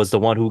 that was the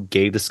one who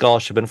gave the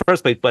scholarship in the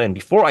first place. But and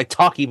before I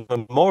talk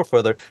even more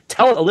further,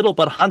 tell a little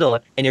about Handala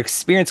and your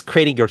experience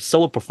creating your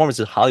solo performance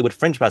at Hollywood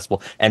Fringe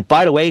Festival. And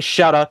by the way,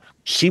 shout out,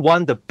 she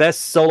won the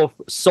best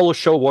solo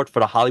show award for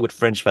the Hollywood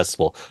Fringe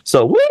Festival.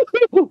 So,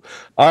 woo-hoo-hoo.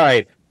 All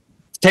right,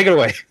 take it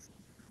away.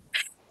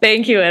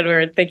 Thank you,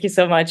 Edward. Thank you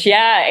so much.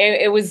 Yeah,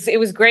 it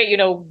was great, you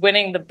know,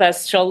 winning the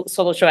best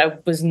solo show. I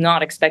was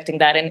not expecting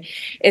that. And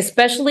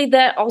especially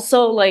that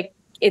also, like,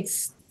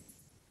 it's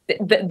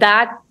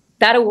that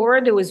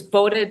award, it was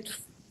voted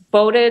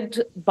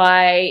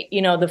by,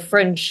 you know, the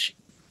Fringe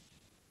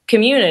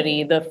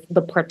community,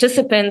 the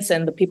participants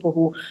and the people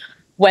who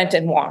went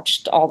and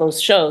watched all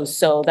those shows.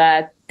 So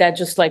that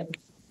just like,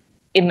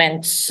 it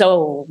meant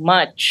so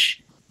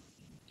much,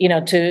 you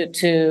know,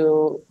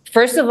 to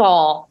first of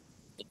all,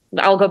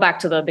 I'll go back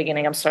to the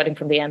beginning. I'm starting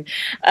from the end.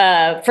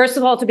 First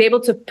of all, to be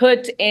able to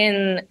put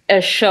in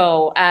a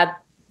show at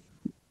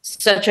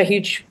such a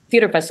huge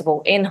theater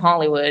festival in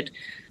Hollywood,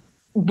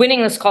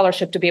 winning the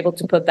scholarship to be able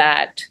to put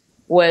that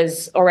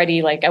was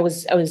already like I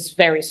was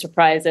very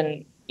surprised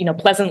and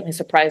pleasantly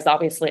surprised,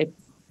 obviously,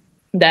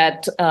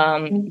 that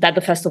that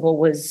the festival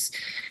was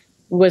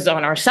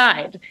on our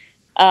side.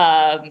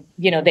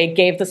 They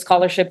gave the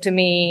scholarship to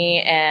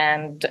me,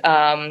 and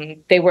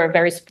they were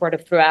very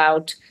supportive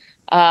throughout.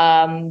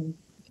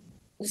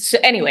 So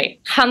anyway,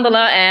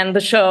 Handala and the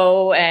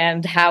show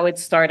and how it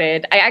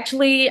started. I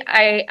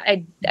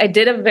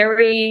did a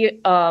very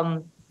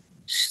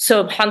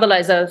so Handala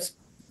is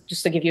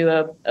just to give you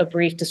a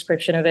brief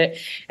description of it.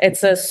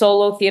 It's a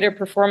solo theater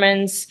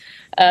performance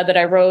that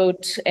I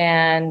wrote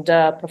and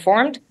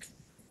performed.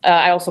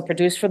 I also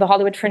produced for the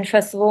Hollywood Fringe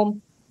Festival.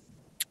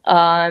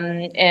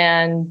 It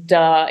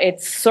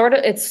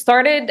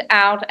started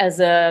out as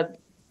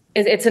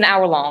it's an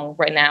hour long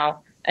right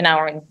now, an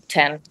hour and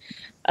 10.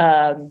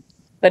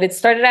 But it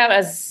started out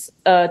as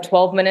a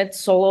 12-minute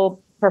solo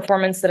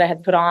performance that I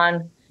had put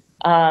on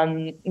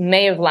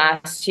May of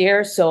last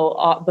year,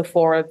 so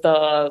before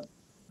the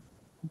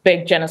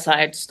big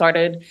genocide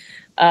started.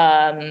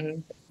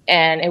 And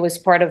it was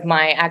part of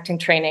my acting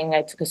training.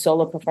 I took a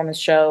solo performance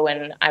show,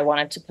 and I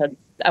wanted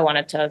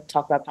to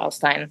talk about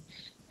Palestine,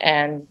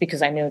 and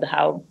because I knew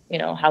how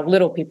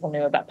little people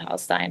knew about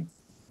Palestine.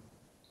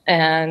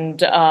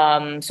 And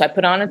so I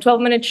put on a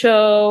 12-minute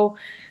show.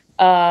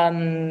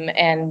 The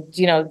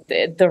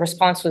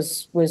response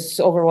was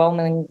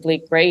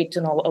overwhelmingly great,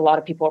 and a lot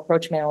of people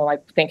approached me and were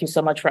like, "Thank you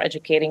so much for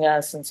educating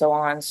us," and so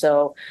on.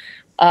 So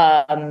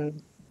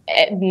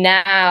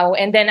now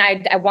and then,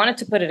 I wanted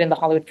to put it in the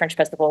Hollywood Fringe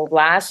Festival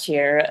last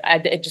year.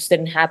 It just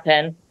didn't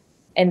happen.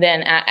 And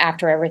then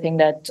after everything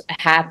that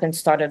happened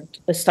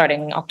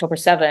starting October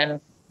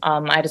 7,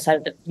 I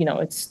decided that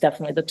it's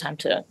definitely the time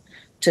to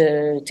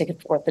take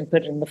it forth and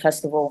put it in the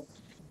festival.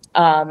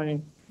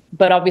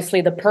 But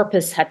obviously the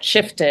purpose had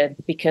shifted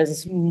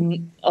because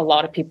a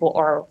lot of people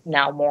are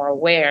now more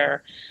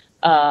aware.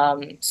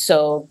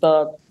 So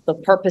the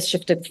purpose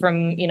shifted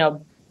from,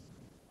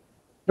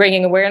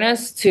 bringing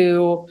awareness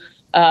to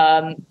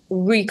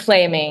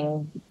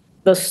reclaiming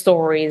the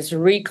stories,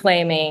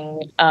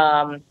 reclaiming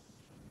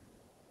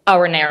our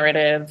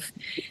narrative,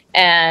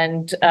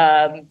 and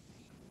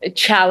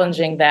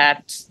challenging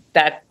that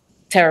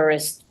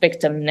terrorist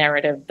victim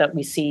narrative that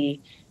we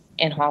see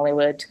in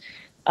Hollywood.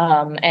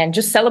 And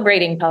just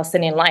celebrating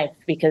Palestinian life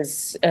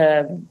because,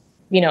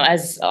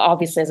 as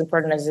obviously as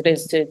important as it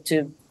is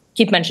to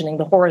keep mentioning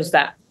the horrors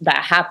that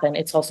happen,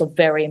 it's also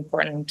very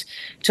important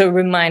to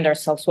remind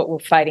ourselves what we're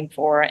fighting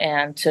for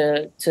and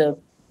to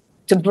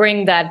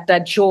bring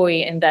that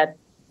joy and that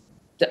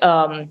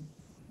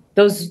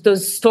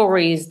those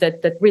stories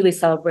that really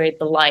celebrate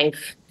the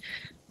life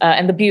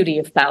and the beauty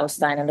of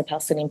Palestine and the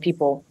Palestinian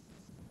people.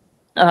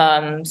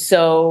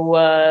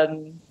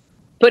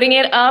 Putting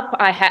it up,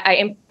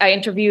 I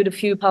interviewed a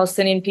few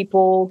Palestinian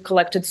people,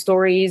 collected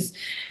stories,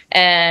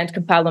 and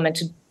compiled them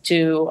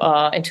into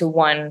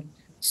one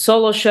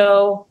solo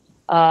show.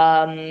 We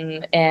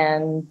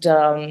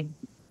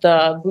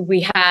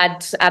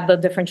had at the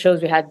different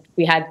shows we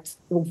had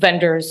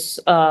vendors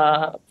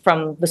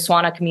from the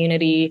Swana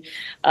community.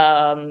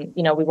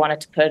 We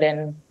wanted to put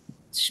in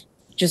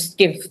just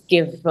give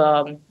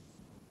a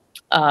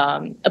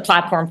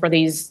platform for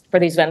these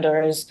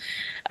vendors.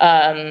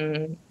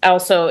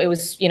 Also, it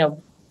was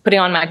putting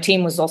on my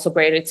team was also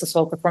great. It's a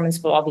solo performance,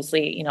 but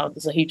obviously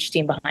there's a huge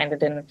team behind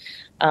it, and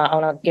I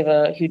want to give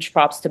a huge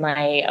props to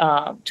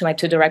my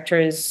two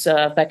directors,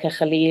 Becca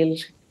Khalil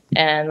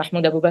and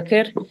Mahmoud Abu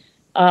Bakr,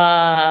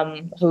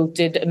 who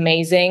did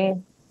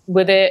amazing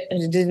with it.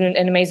 Who did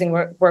an amazing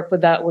work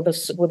with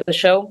the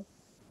show.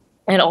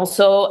 And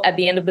also at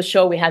the end of the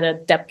show, we had a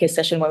debke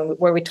session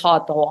where we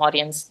taught the whole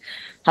audience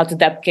how to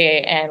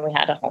debke, and we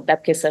had a whole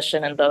debke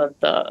session, and the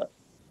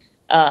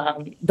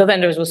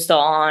vendors were still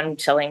on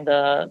selling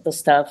the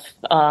stuff.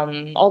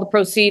 All the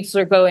proceeds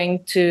are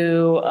going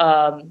to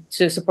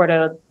support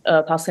a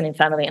Palestinian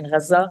family in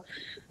Gaza,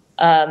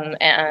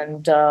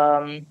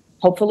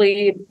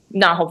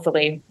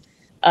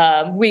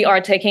 we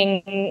are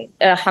taking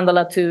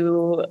Handala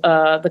to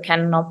the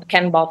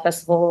Cannonball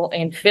Festival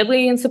in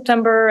Philly in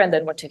September, and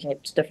then we're taking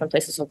it to different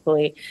places,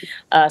 hopefully.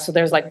 So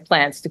there's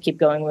plans to keep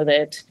going with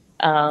it.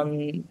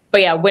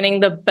 But yeah, winning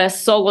the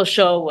best solo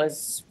show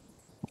was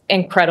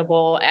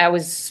incredible. I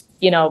was,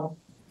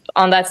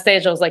 on that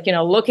stage, I was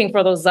looking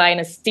for those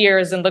Zionist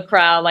tears in the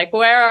crowd,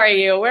 where are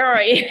you? Where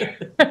are you?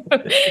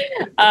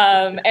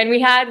 And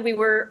we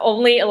were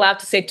only allowed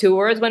to say 2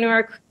 words when we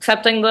were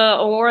accepting the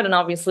award. And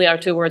obviously our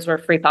 2 words were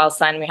Free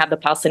Palestine. We had the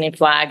Palestinian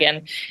flag,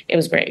 and it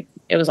was great.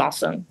 It was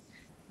awesome.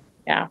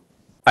 Yeah.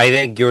 I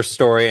think your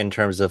story in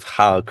terms of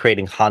how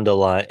creating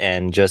Handala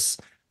and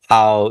just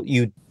how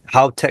even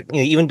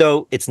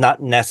though it's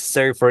not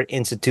necessary for an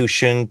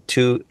institution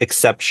to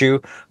accept you,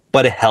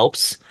 but it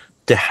helps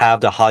to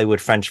have the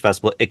Hollywood Fringe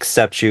Festival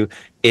accept you,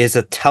 is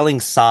a telling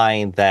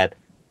sign that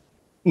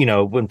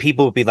when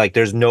people would be like,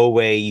 there's no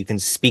way you can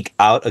speak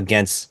out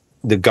against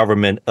the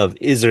government of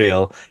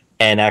Israel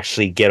and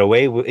actually get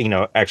away with,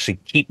 actually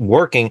keep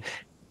working.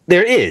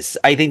 There is.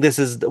 I think this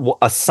is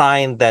a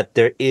sign that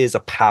there is a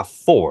path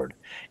forward.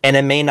 And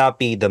it may not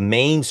be the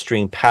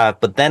mainstream path,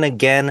 but then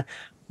again,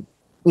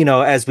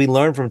 as we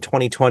learned from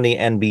 2020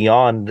 and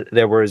beyond,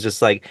 there was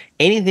just like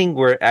anything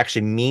where it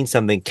actually means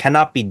something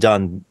cannot be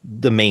done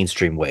the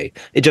mainstream way.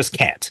 It just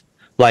can't.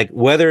 Like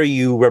whether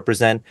you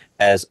represent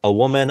as a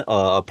woman,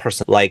 a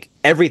person, like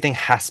everything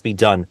has to be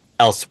done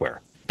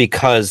elsewhere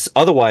because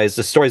otherwise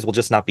the stories will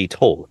just not be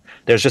told.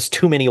 There's just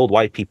too many old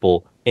white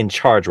people in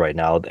charge right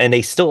now, and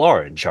they still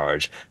are in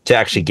charge to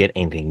actually get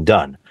anything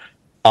done.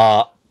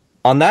 Uh,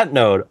 on that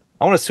note,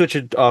 I want to switch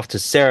it off to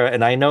Sarah,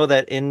 and I know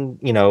that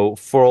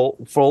for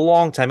a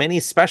long time, and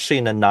especially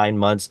in the 9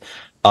 months,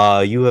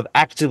 you have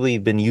actively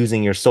been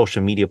using your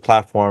social media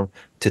platform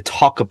to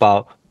talk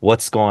about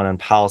what's going on in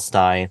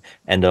Palestine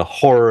and the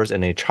horrors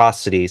and the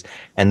atrocities.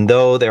 And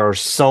though there are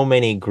so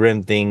many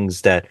grim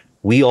things that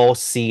we all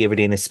see every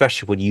day, and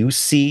especially what you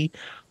see,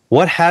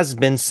 what has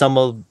been some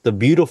of the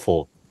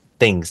beautiful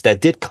things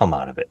that did come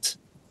out of it?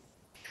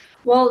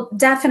 Well,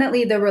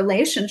 definitely the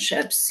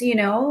relationships,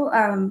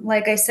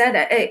 like I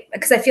said,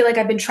 because I feel like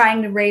I've been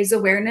trying to raise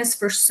awareness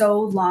for so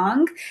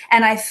long.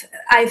 And I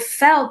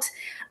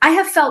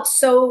have felt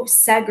so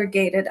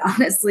segregated,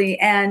 honestly,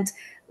 and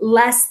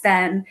less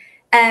than.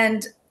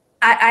 And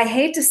I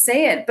hate to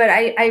say it, but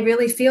I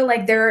really feel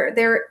like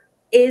there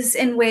is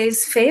in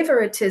ways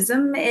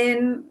favoritism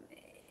in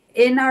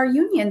our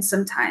union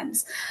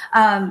sometimes.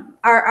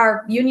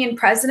 Our union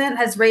president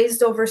has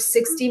raised over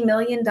 $60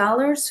 million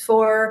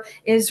for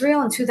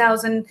Israel in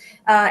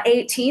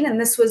 2018. And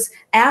this was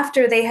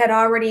after they had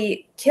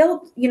already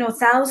killed,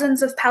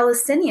 thousands of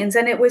Palestinians.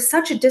 And it was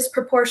such a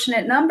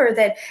disproportionate number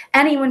that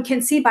anyone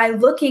can see by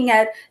looking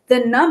at the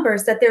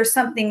numbers that there's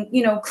something,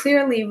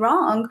 clearly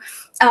wrong.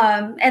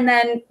 And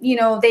then,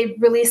 they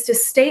released a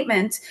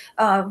statement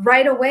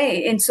right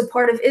away in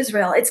support of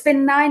Israel. It's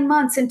been 9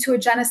 months into a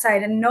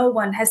genocide and no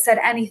one has said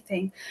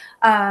anything.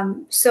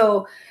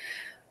 So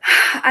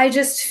I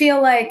just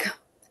feel like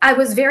I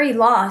was very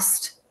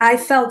lost. I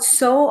felt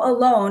so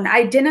alone.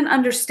 I didn't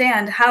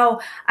understand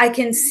how I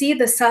can see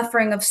the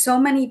suffering of so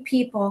many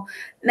people,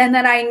 and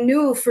that I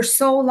knew for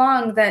so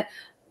long that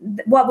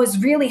what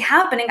was really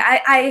happening.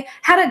 I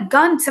had a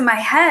gun to my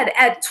head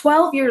at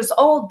 12 years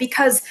old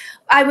because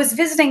I was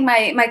visiting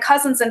my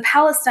cousins in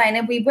Palestine,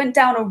 and we went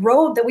down a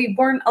road that we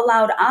weren't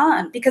allowed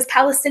on because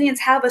Palestinians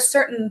have a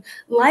certain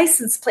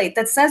license plate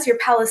that says you're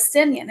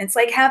Palestinian. It's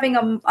like having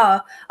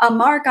a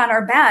mark on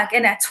our back.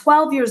 And at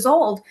 12 years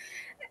old,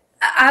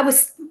 I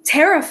was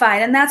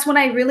terrified. And that's when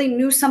I really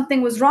knew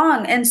something was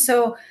wrong. And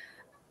so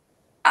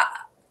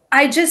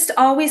I just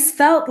always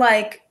felt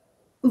like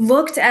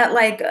looked at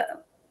like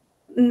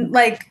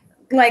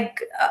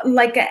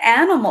an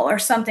animal or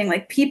something.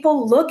 Like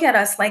people look at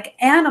us like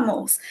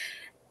animals,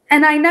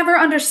 and I never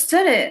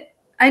understood it.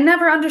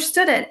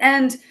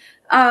 And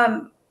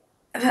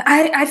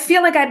I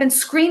feel like I've been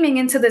screaming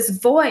into this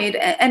void,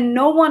 and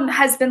no one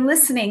has been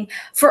listening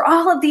for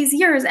all of these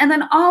years. And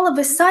then all of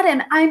a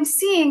sudden I'm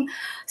seeing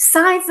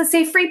signs that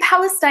say free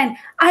Palestine.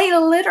 I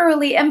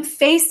literally am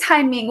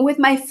FaceTiming with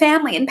my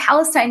family in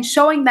Palestine,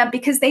 showing them,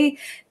 because they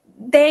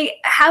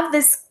have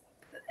this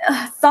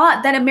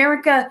thought that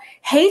America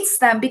hates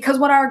them because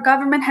what our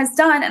government has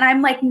done. And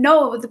I'm like,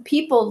 no, the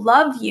people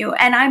love you.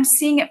 And I'm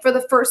seeing it for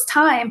the first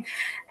time.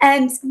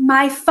 And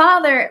my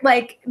father,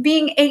 like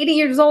being 80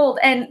 years old,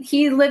 and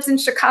he lives in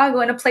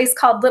Chicago in a place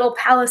called Little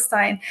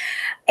Palestine.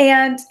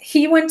 And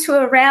he went to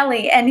a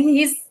rally, and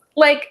he's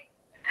like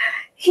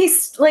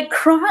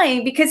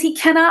crying because he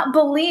cannot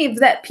believe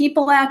that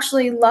people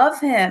actually love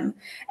him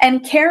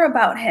and care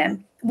about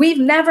him. We've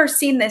never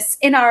seen this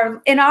in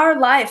our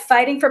life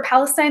fighting for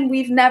Palestine.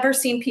 We've never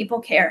seen people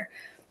care.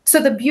 So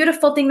the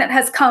beautiful thing that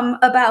has come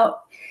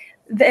about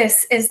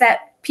this is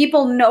that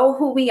people know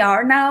who we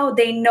are now.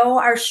 They know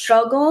our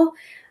struggle,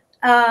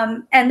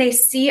 and they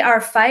see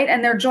our fight,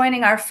 and they're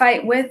joining our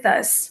fight with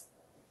us.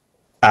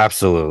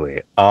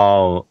 Absolutely.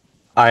 I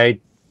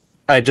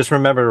just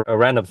remember a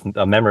random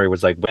memory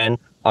was like when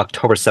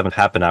October 7th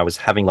happened, I was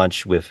having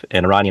lunch with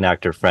an Iranian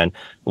actor friend,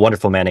 a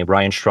wonderful man named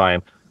Ryan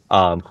Schreim,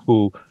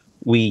 who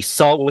we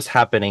saw what was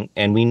happening,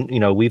 and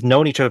we've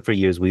known each other for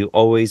years. We've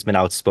always been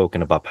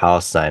outspoken about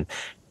Palestine,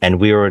 and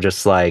we were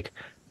just like,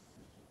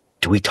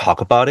 do we talk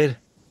about it?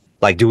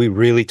 Like, do we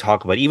really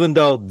talk about it? Even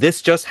though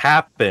this just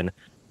happened,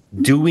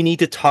 do we need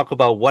to talk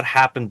about what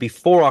happened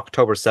before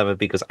October 7th?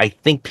 Because I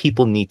think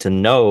people need to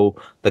know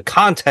the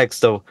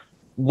context of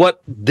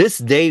what this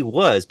day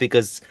was,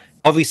 because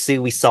obviously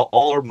we saw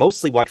all our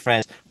mostly white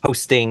friends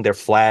posting their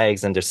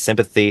flags and their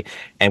sympathy,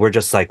 and we're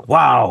just like,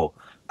 wow,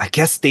 I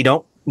guess they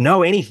don't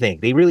know anything.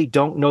 They really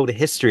don't know the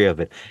history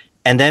of it.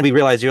 And then we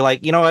realized, you're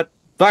like, you know what?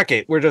 Fuck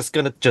it. We're just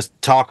going to just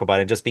talk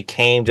about it. It just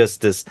became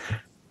just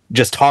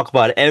talk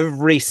about it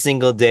every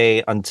single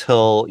day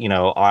until,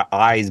 our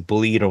eyes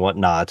bleed and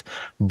whatnot.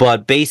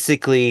 But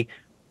basically,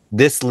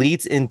 this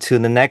leads into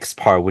the next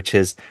part, which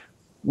is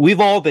we've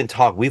all been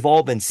talking, we've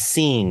all been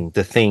seeing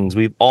the things,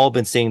 we've all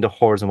been seeing the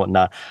horrors and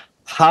whatnot.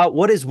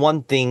 What is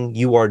one thing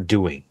you are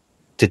doing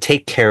to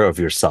take care of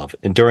yourself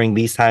and during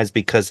these times?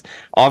 Because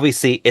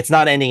obviously it's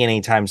not ending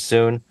anytime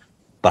soon,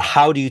 but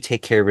how do you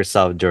take care of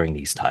yourself during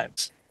these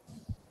times?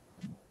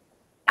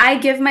 I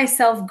give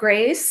myself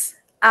grace.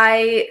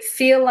 I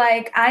feel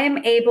like I am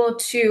able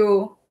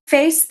to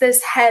face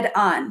this head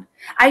on.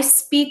 I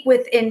speak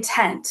with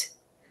intent.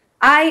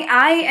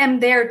 I am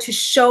there to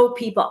show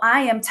people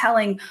I am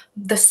telling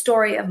the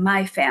story of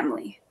my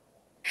family.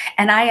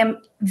 And I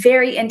am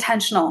very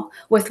intentional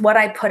with what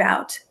I put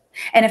out.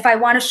 And if I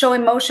want to show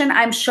emotion,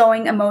 I'm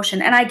showing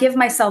emotion. And I give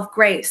myself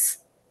grace.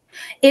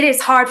 It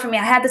is hard for me.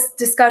 I had this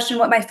discussion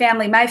with my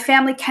family. My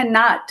family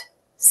cannot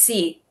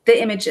see the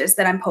images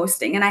that I'm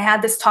posting. And I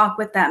had this talk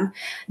with them.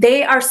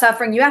 They are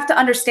suffering. You have to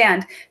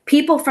understand,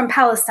 people from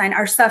Palestine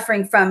are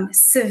suffering from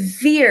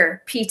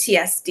severe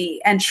PTSD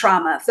and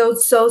trauma.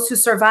 Those who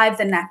survived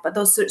the Nakba,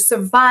 those who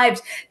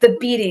survived the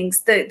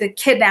beatings, the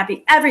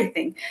kidnapping,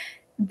 everything.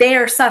 They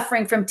are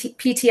suffering from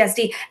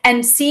PTSD,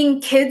 and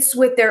seeing kids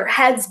with their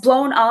heads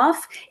blown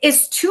off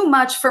is too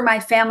much for my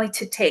family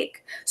to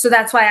take. So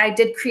that's why I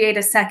did create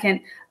a second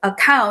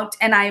account,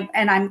 and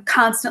I'm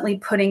constantly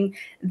putting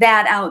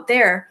that out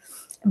there.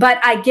 But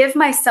I give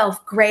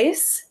myself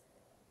grace,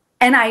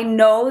 and I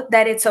know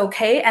that it's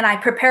okay, and I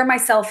prepare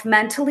myself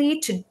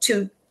mentally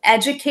to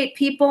educate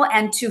people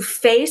and to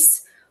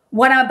face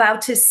what I'm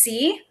about to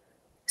see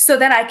so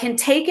that I can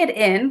take it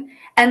in,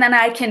 and then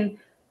I can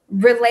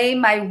relay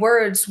my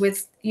words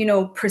with,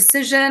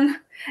 precision,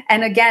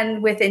 and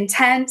again with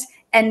intent,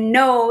 and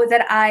know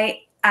that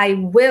I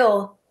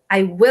will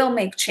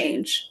make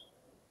change,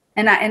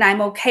 and I'm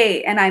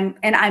okay, and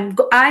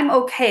I'm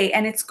okay,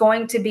 and it's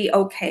going to be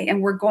okay,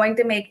 and we're going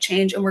to make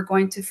change, and we're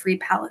going to free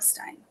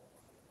Palestine.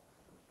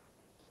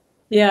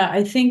 Yeah,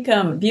 I think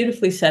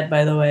beautifully said,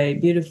 by the way,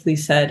 beautifully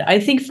said. I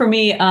think for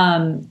me,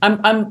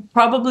 I'm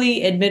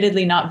probably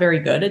admittedly not very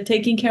good at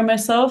taking care of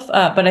myself,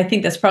 but I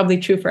think that's probably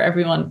true for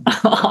everyone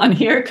on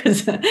here.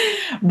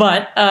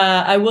 But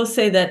I will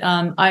say that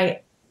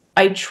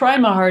I try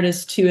my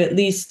hardest to at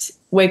least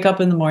wake up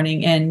in the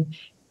morning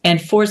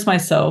and force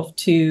myself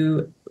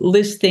to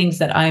list things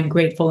that I'm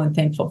grateful and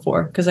thankful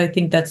for, because I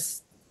think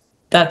that's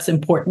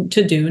important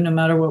to do no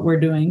matter what we're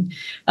doing.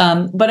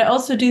 But I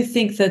also do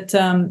think that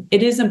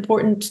it is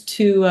important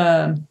to,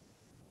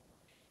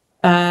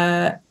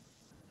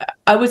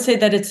 I would say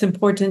that it's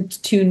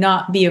important to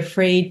not be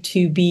afraid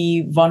to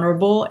be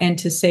vulnerable and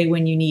to say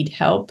when you need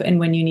help and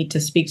when you need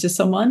to speak to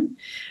someone.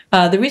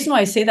 The reason why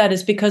I say that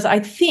is because I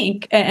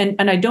think,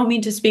 and I don't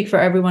mean to speak for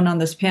everyone on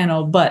this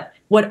panel, but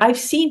what I've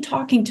seen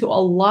talking to a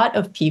lot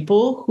of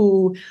people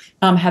who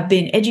have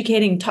been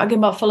educating, talking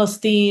about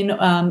Palestine,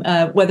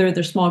 whether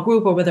they're small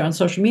group or whether on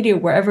social media,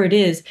 wherever it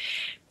is,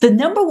 the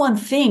number one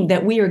thing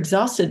that we are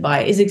exhausted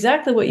by is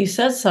exactly what you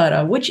said,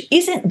 Sarah, which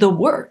isn't the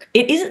work.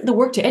 It isn't the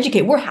work to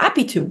educate. We're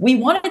happy to. We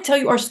want to tell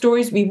you our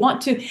stories. We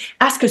want to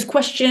ask us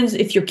questions.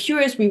 If you're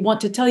curious, we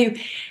want to tell you.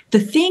 The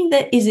thing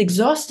that is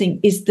exhausting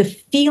is the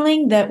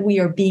feeling that we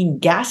are being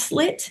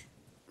gaslit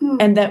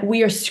and that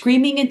we are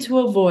screaming into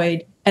a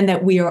void and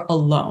that we are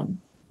alone.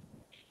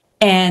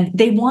 And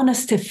they want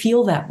us to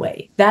feel that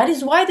way. That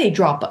is why they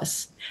drop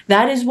us.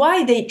 That is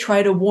why they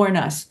try to warn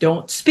us,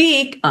 don't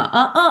speak,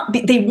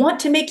 They want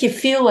to make you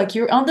feel like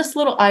you're on this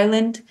little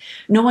island.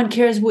 No one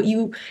cares what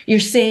you're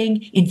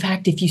saying. In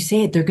fact, if you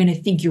say it, they're going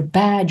to think you're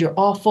bad, you're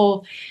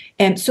awful.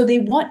 And so they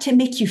want to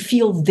make you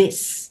feel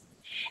this.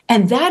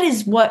 And that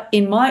is what,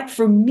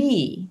 for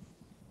me,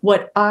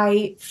 what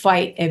I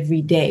fight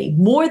every day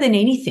more than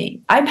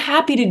anything. I'm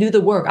happy to do the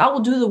work. I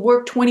will do the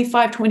work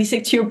 25,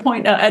 26, to your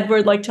point,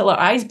 Edward, like till our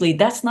eyes bleed.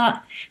 That's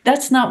not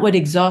what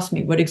exhausts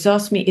me. What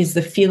exhausts me is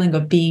the feeling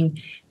of being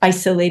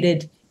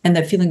isolated and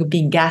that feeling of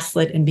being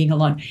gaslit and being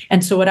alone.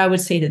 And so what I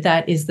would say to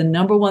that is the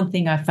number one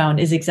thing I found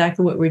is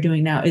exactly what we're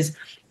doing now, is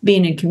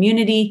being in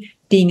community,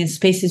 being in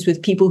spaces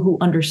with people who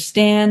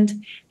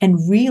understand, and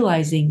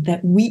realizing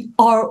that we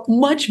are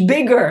much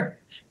bigger,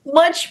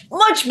 much,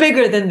 much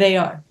bigger than they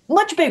are.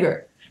 Much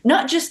bigger,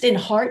 not just in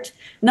heart,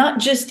 not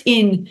just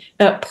in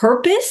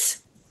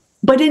purpose,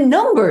 but in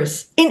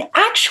numbers, in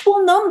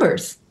actual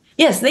numbers.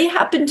 Yes, they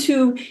happen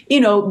to,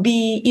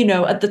 be,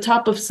 at the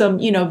top of some,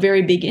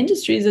 very big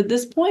industries at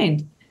this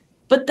point,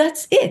 but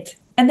that's it.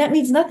 And that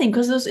means nothing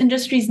because those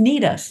industries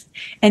need us.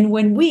 And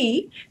when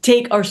we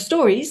take our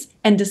stories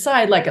and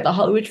decide, like at the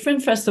Hollywood Film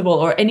Festival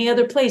or any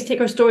other place,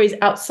 take our stories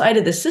outside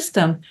of the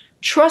system,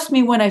 trust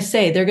me when I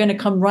say they're going to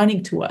come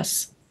running to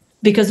us,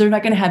 because they're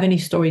not going to have any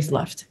stories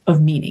left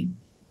of meaning.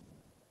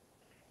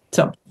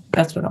 So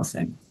that's what I'll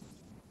say.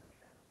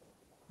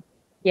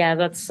 Yeah,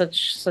 that's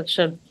such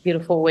a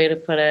beautiful way to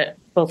put it,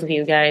 both of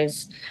you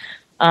guys.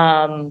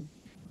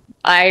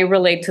 I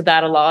relate to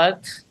that a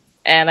lot,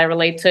 and I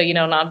relate to,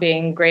 not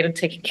being great at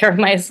taking care of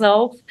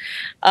myself.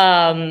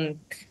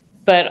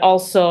 But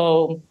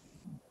also,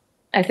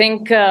 I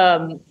think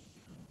one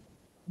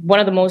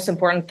of the most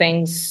important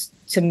things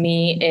to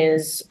me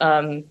is,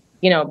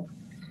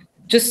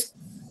 just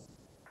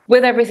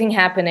with everything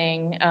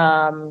happening,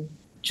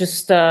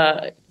 just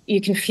you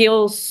can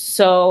feel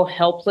so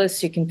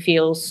helpless. You can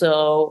feel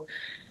so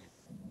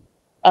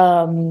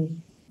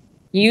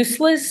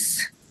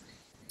useless.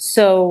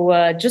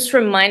 So just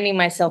reminding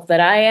myself that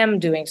I am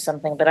doing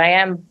something, that I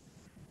am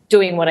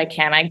doing what I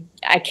can.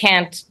 I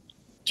can't,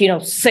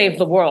 save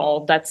the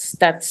world.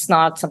 That's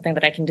not something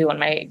that I can do on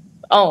my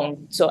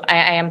own. So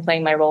I am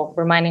playing my role,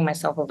 reminding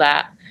myself of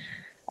that.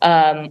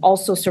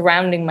 Also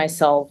surrounding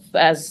myself,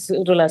 as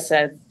Rolla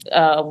said,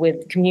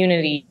 with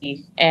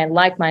community and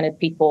like-minded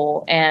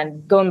people,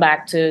 and going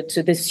back to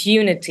this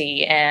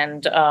unity,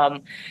 and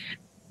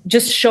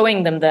just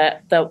showing them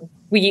that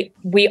we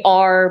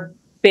are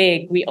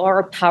big, we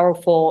are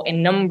powerful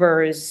in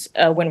numbers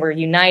when we're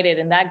united.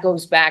 And that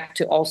goes back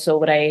to also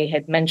what I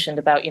had mentioned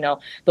about,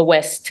 the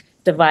West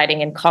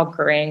dividing and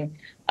conquering.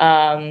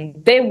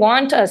 They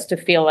want us to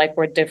feel like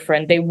we're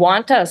different. They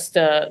want us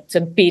to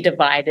be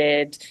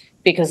divided,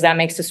 because that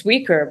makes us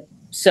weaker.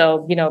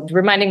 So,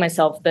 reminding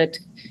myself that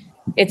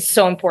it's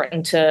so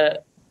important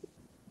to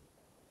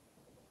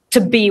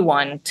be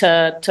one,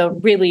 to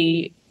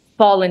really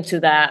fall into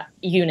that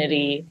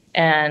unity,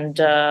 and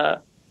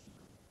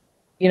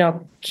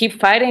keep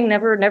fighting.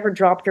 Never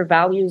drop your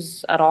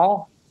values at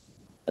all.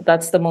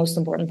 That's the most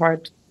important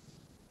part.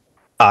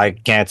 I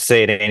can't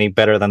say it any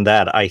better than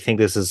that. I think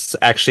this is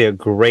actually a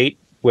great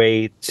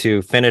way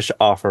to finish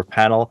off our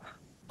panel.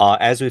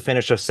 As we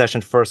finish our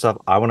session, first off,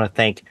 I want to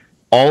thank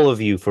all of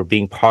you for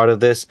being part of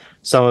this.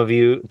 Some of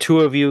you,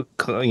 two of you,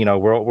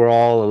 we're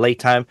all a late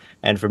time.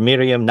 And for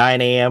Myriam,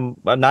 9 a.m.,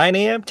 9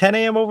 a.m., 10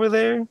 a.m. over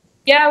there?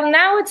 Yeah,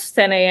 now it's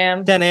 10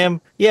 a.m. 10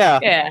 a.m. Yeah.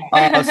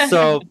 Yeah.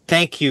 So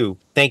thank you.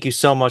 Thank you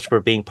so much for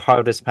being part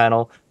of this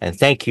panel. And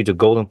thank you to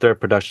Golden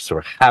Thread Productions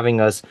for having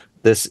us.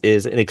 This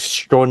is an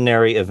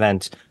extraordinary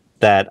event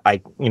that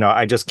I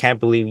just can't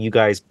believe you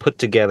guys put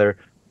together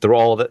through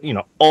all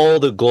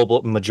the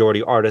global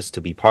majority artists to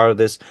be part of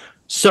this.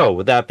 So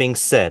with that being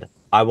said,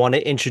 I want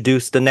to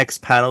introduce the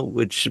next panel,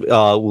 which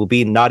will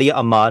be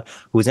Ali-Ahmad,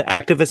 who is an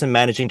activist and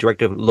managing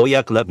director of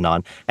Loyak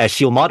Lebanon, as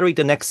she'll moderate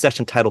the next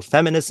session titled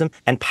Feminism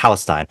and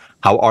Palestine,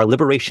 How Our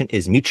Liberation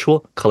is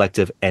Mutual,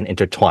 Collective, and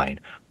Intertwined.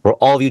 For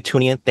all of you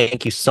tuning in,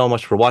 thank you so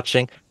much for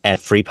watching, and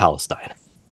free Palestine.